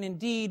Lamb can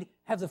indeed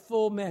have the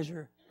full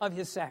measure of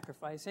his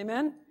sacrifice.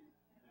 Amen?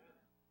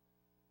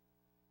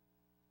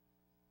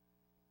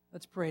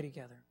 Let's pray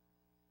together.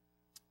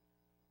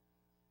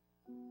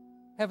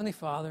 Heavenly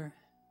Father,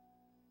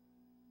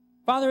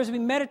 as we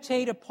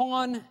meditate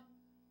upon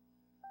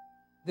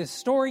this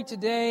story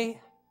today,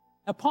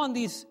 upon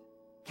these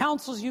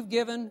counsels you've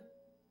given,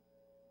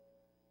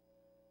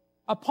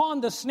 upon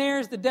the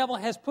snares the devil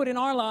has put in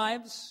our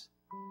lives,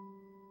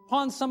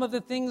 upon some of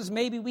the things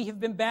maybe we have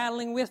been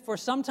battling with for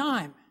some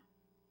time.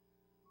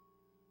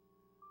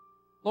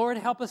 Lord,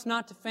 help us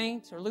not to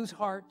faint or lose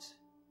heart.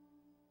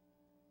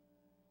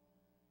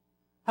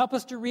 Help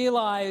us to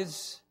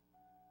realize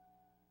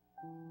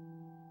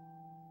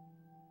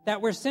that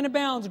where sin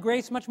abounds,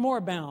 grace much more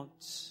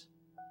abounds.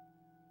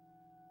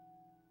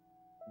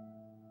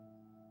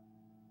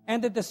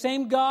 And that the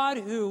same God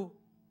who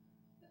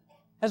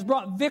has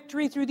brought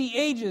victory through the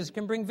ages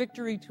can bring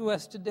victory to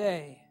us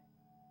today.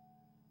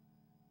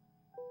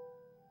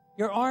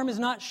 Your arm is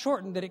not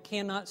shortened that it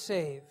cannot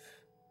save.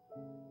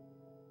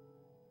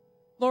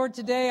 Lord,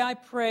 today I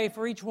pray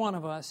for each one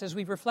of us as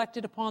we've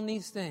reflected upon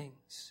these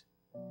things,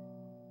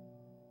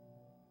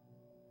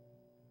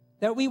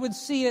 that we would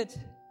see it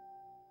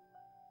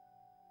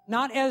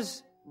not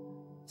as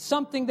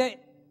something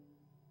that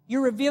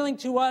you're revealing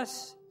to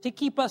us to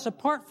keep us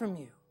apart from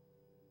you,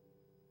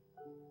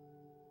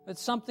 but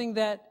something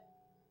that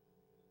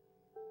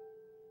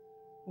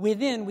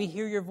within we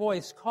hear your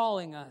voice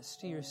calling us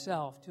to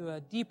yourself, to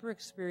a deeper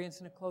experience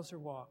and a closer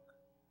walk.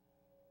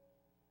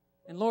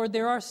 And Lord,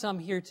 there are some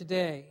here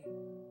today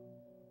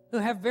who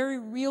have very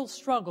real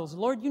struggles.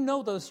 Lord, you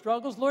know those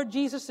struggles. Lord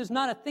Jesus, there's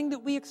not a thing that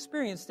we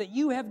experience that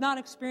you have not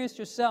experienced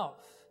yourself.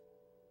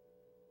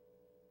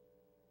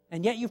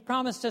 And yet you've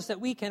promised us that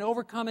we can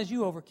overcome as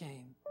you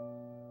overcame.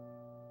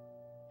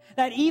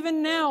 That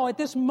even now, at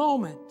this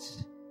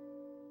moment,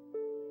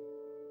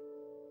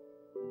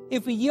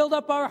 if we yield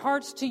up our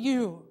hearts to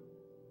you,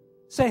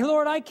 say,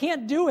 Lord, I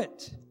can't do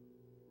it.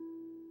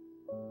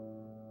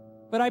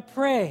 But I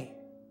pray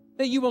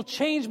that you will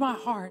change my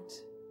heart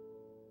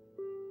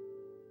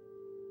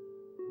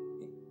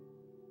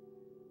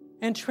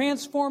and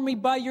transform me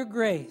by your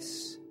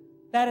grace,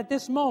 that at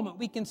this moment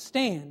we can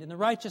stand in the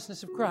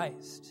righteousness of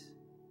Christ,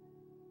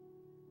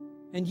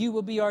 and you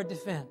will be our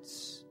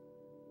defense.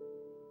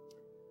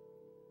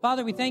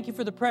 Father, we thank you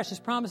for the precious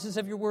promises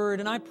of your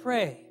word, and I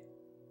pray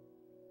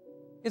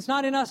it's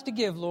not in us to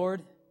give,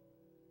 Lord,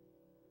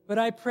 but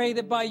I pray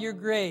that by your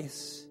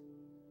grace,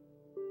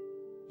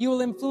 you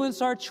will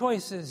influence our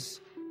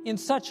choices in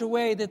such a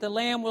way that the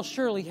Lamb will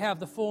surely have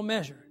the full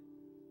measure,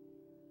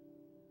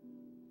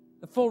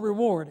 the full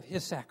reward of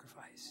his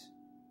sacrifice.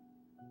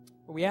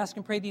 For we ask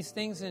and pray these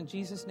things in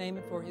Jesus' name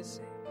and for his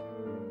sake.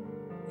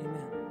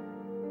 Amen.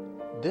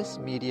 This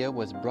media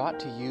was brought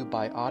to you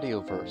by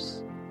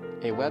Audioverse,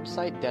 a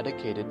website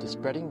dedicated to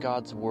spreading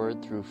God's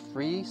Word through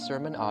free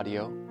sermon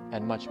audio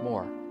and much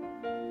more.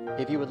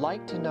 If you would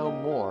like to know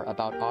more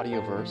about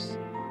Audioverse,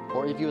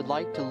 or if you would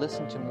like to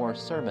listen to more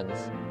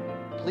sermons,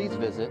 please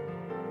visit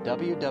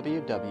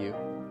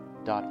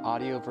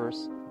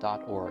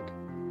www.audioverse.org.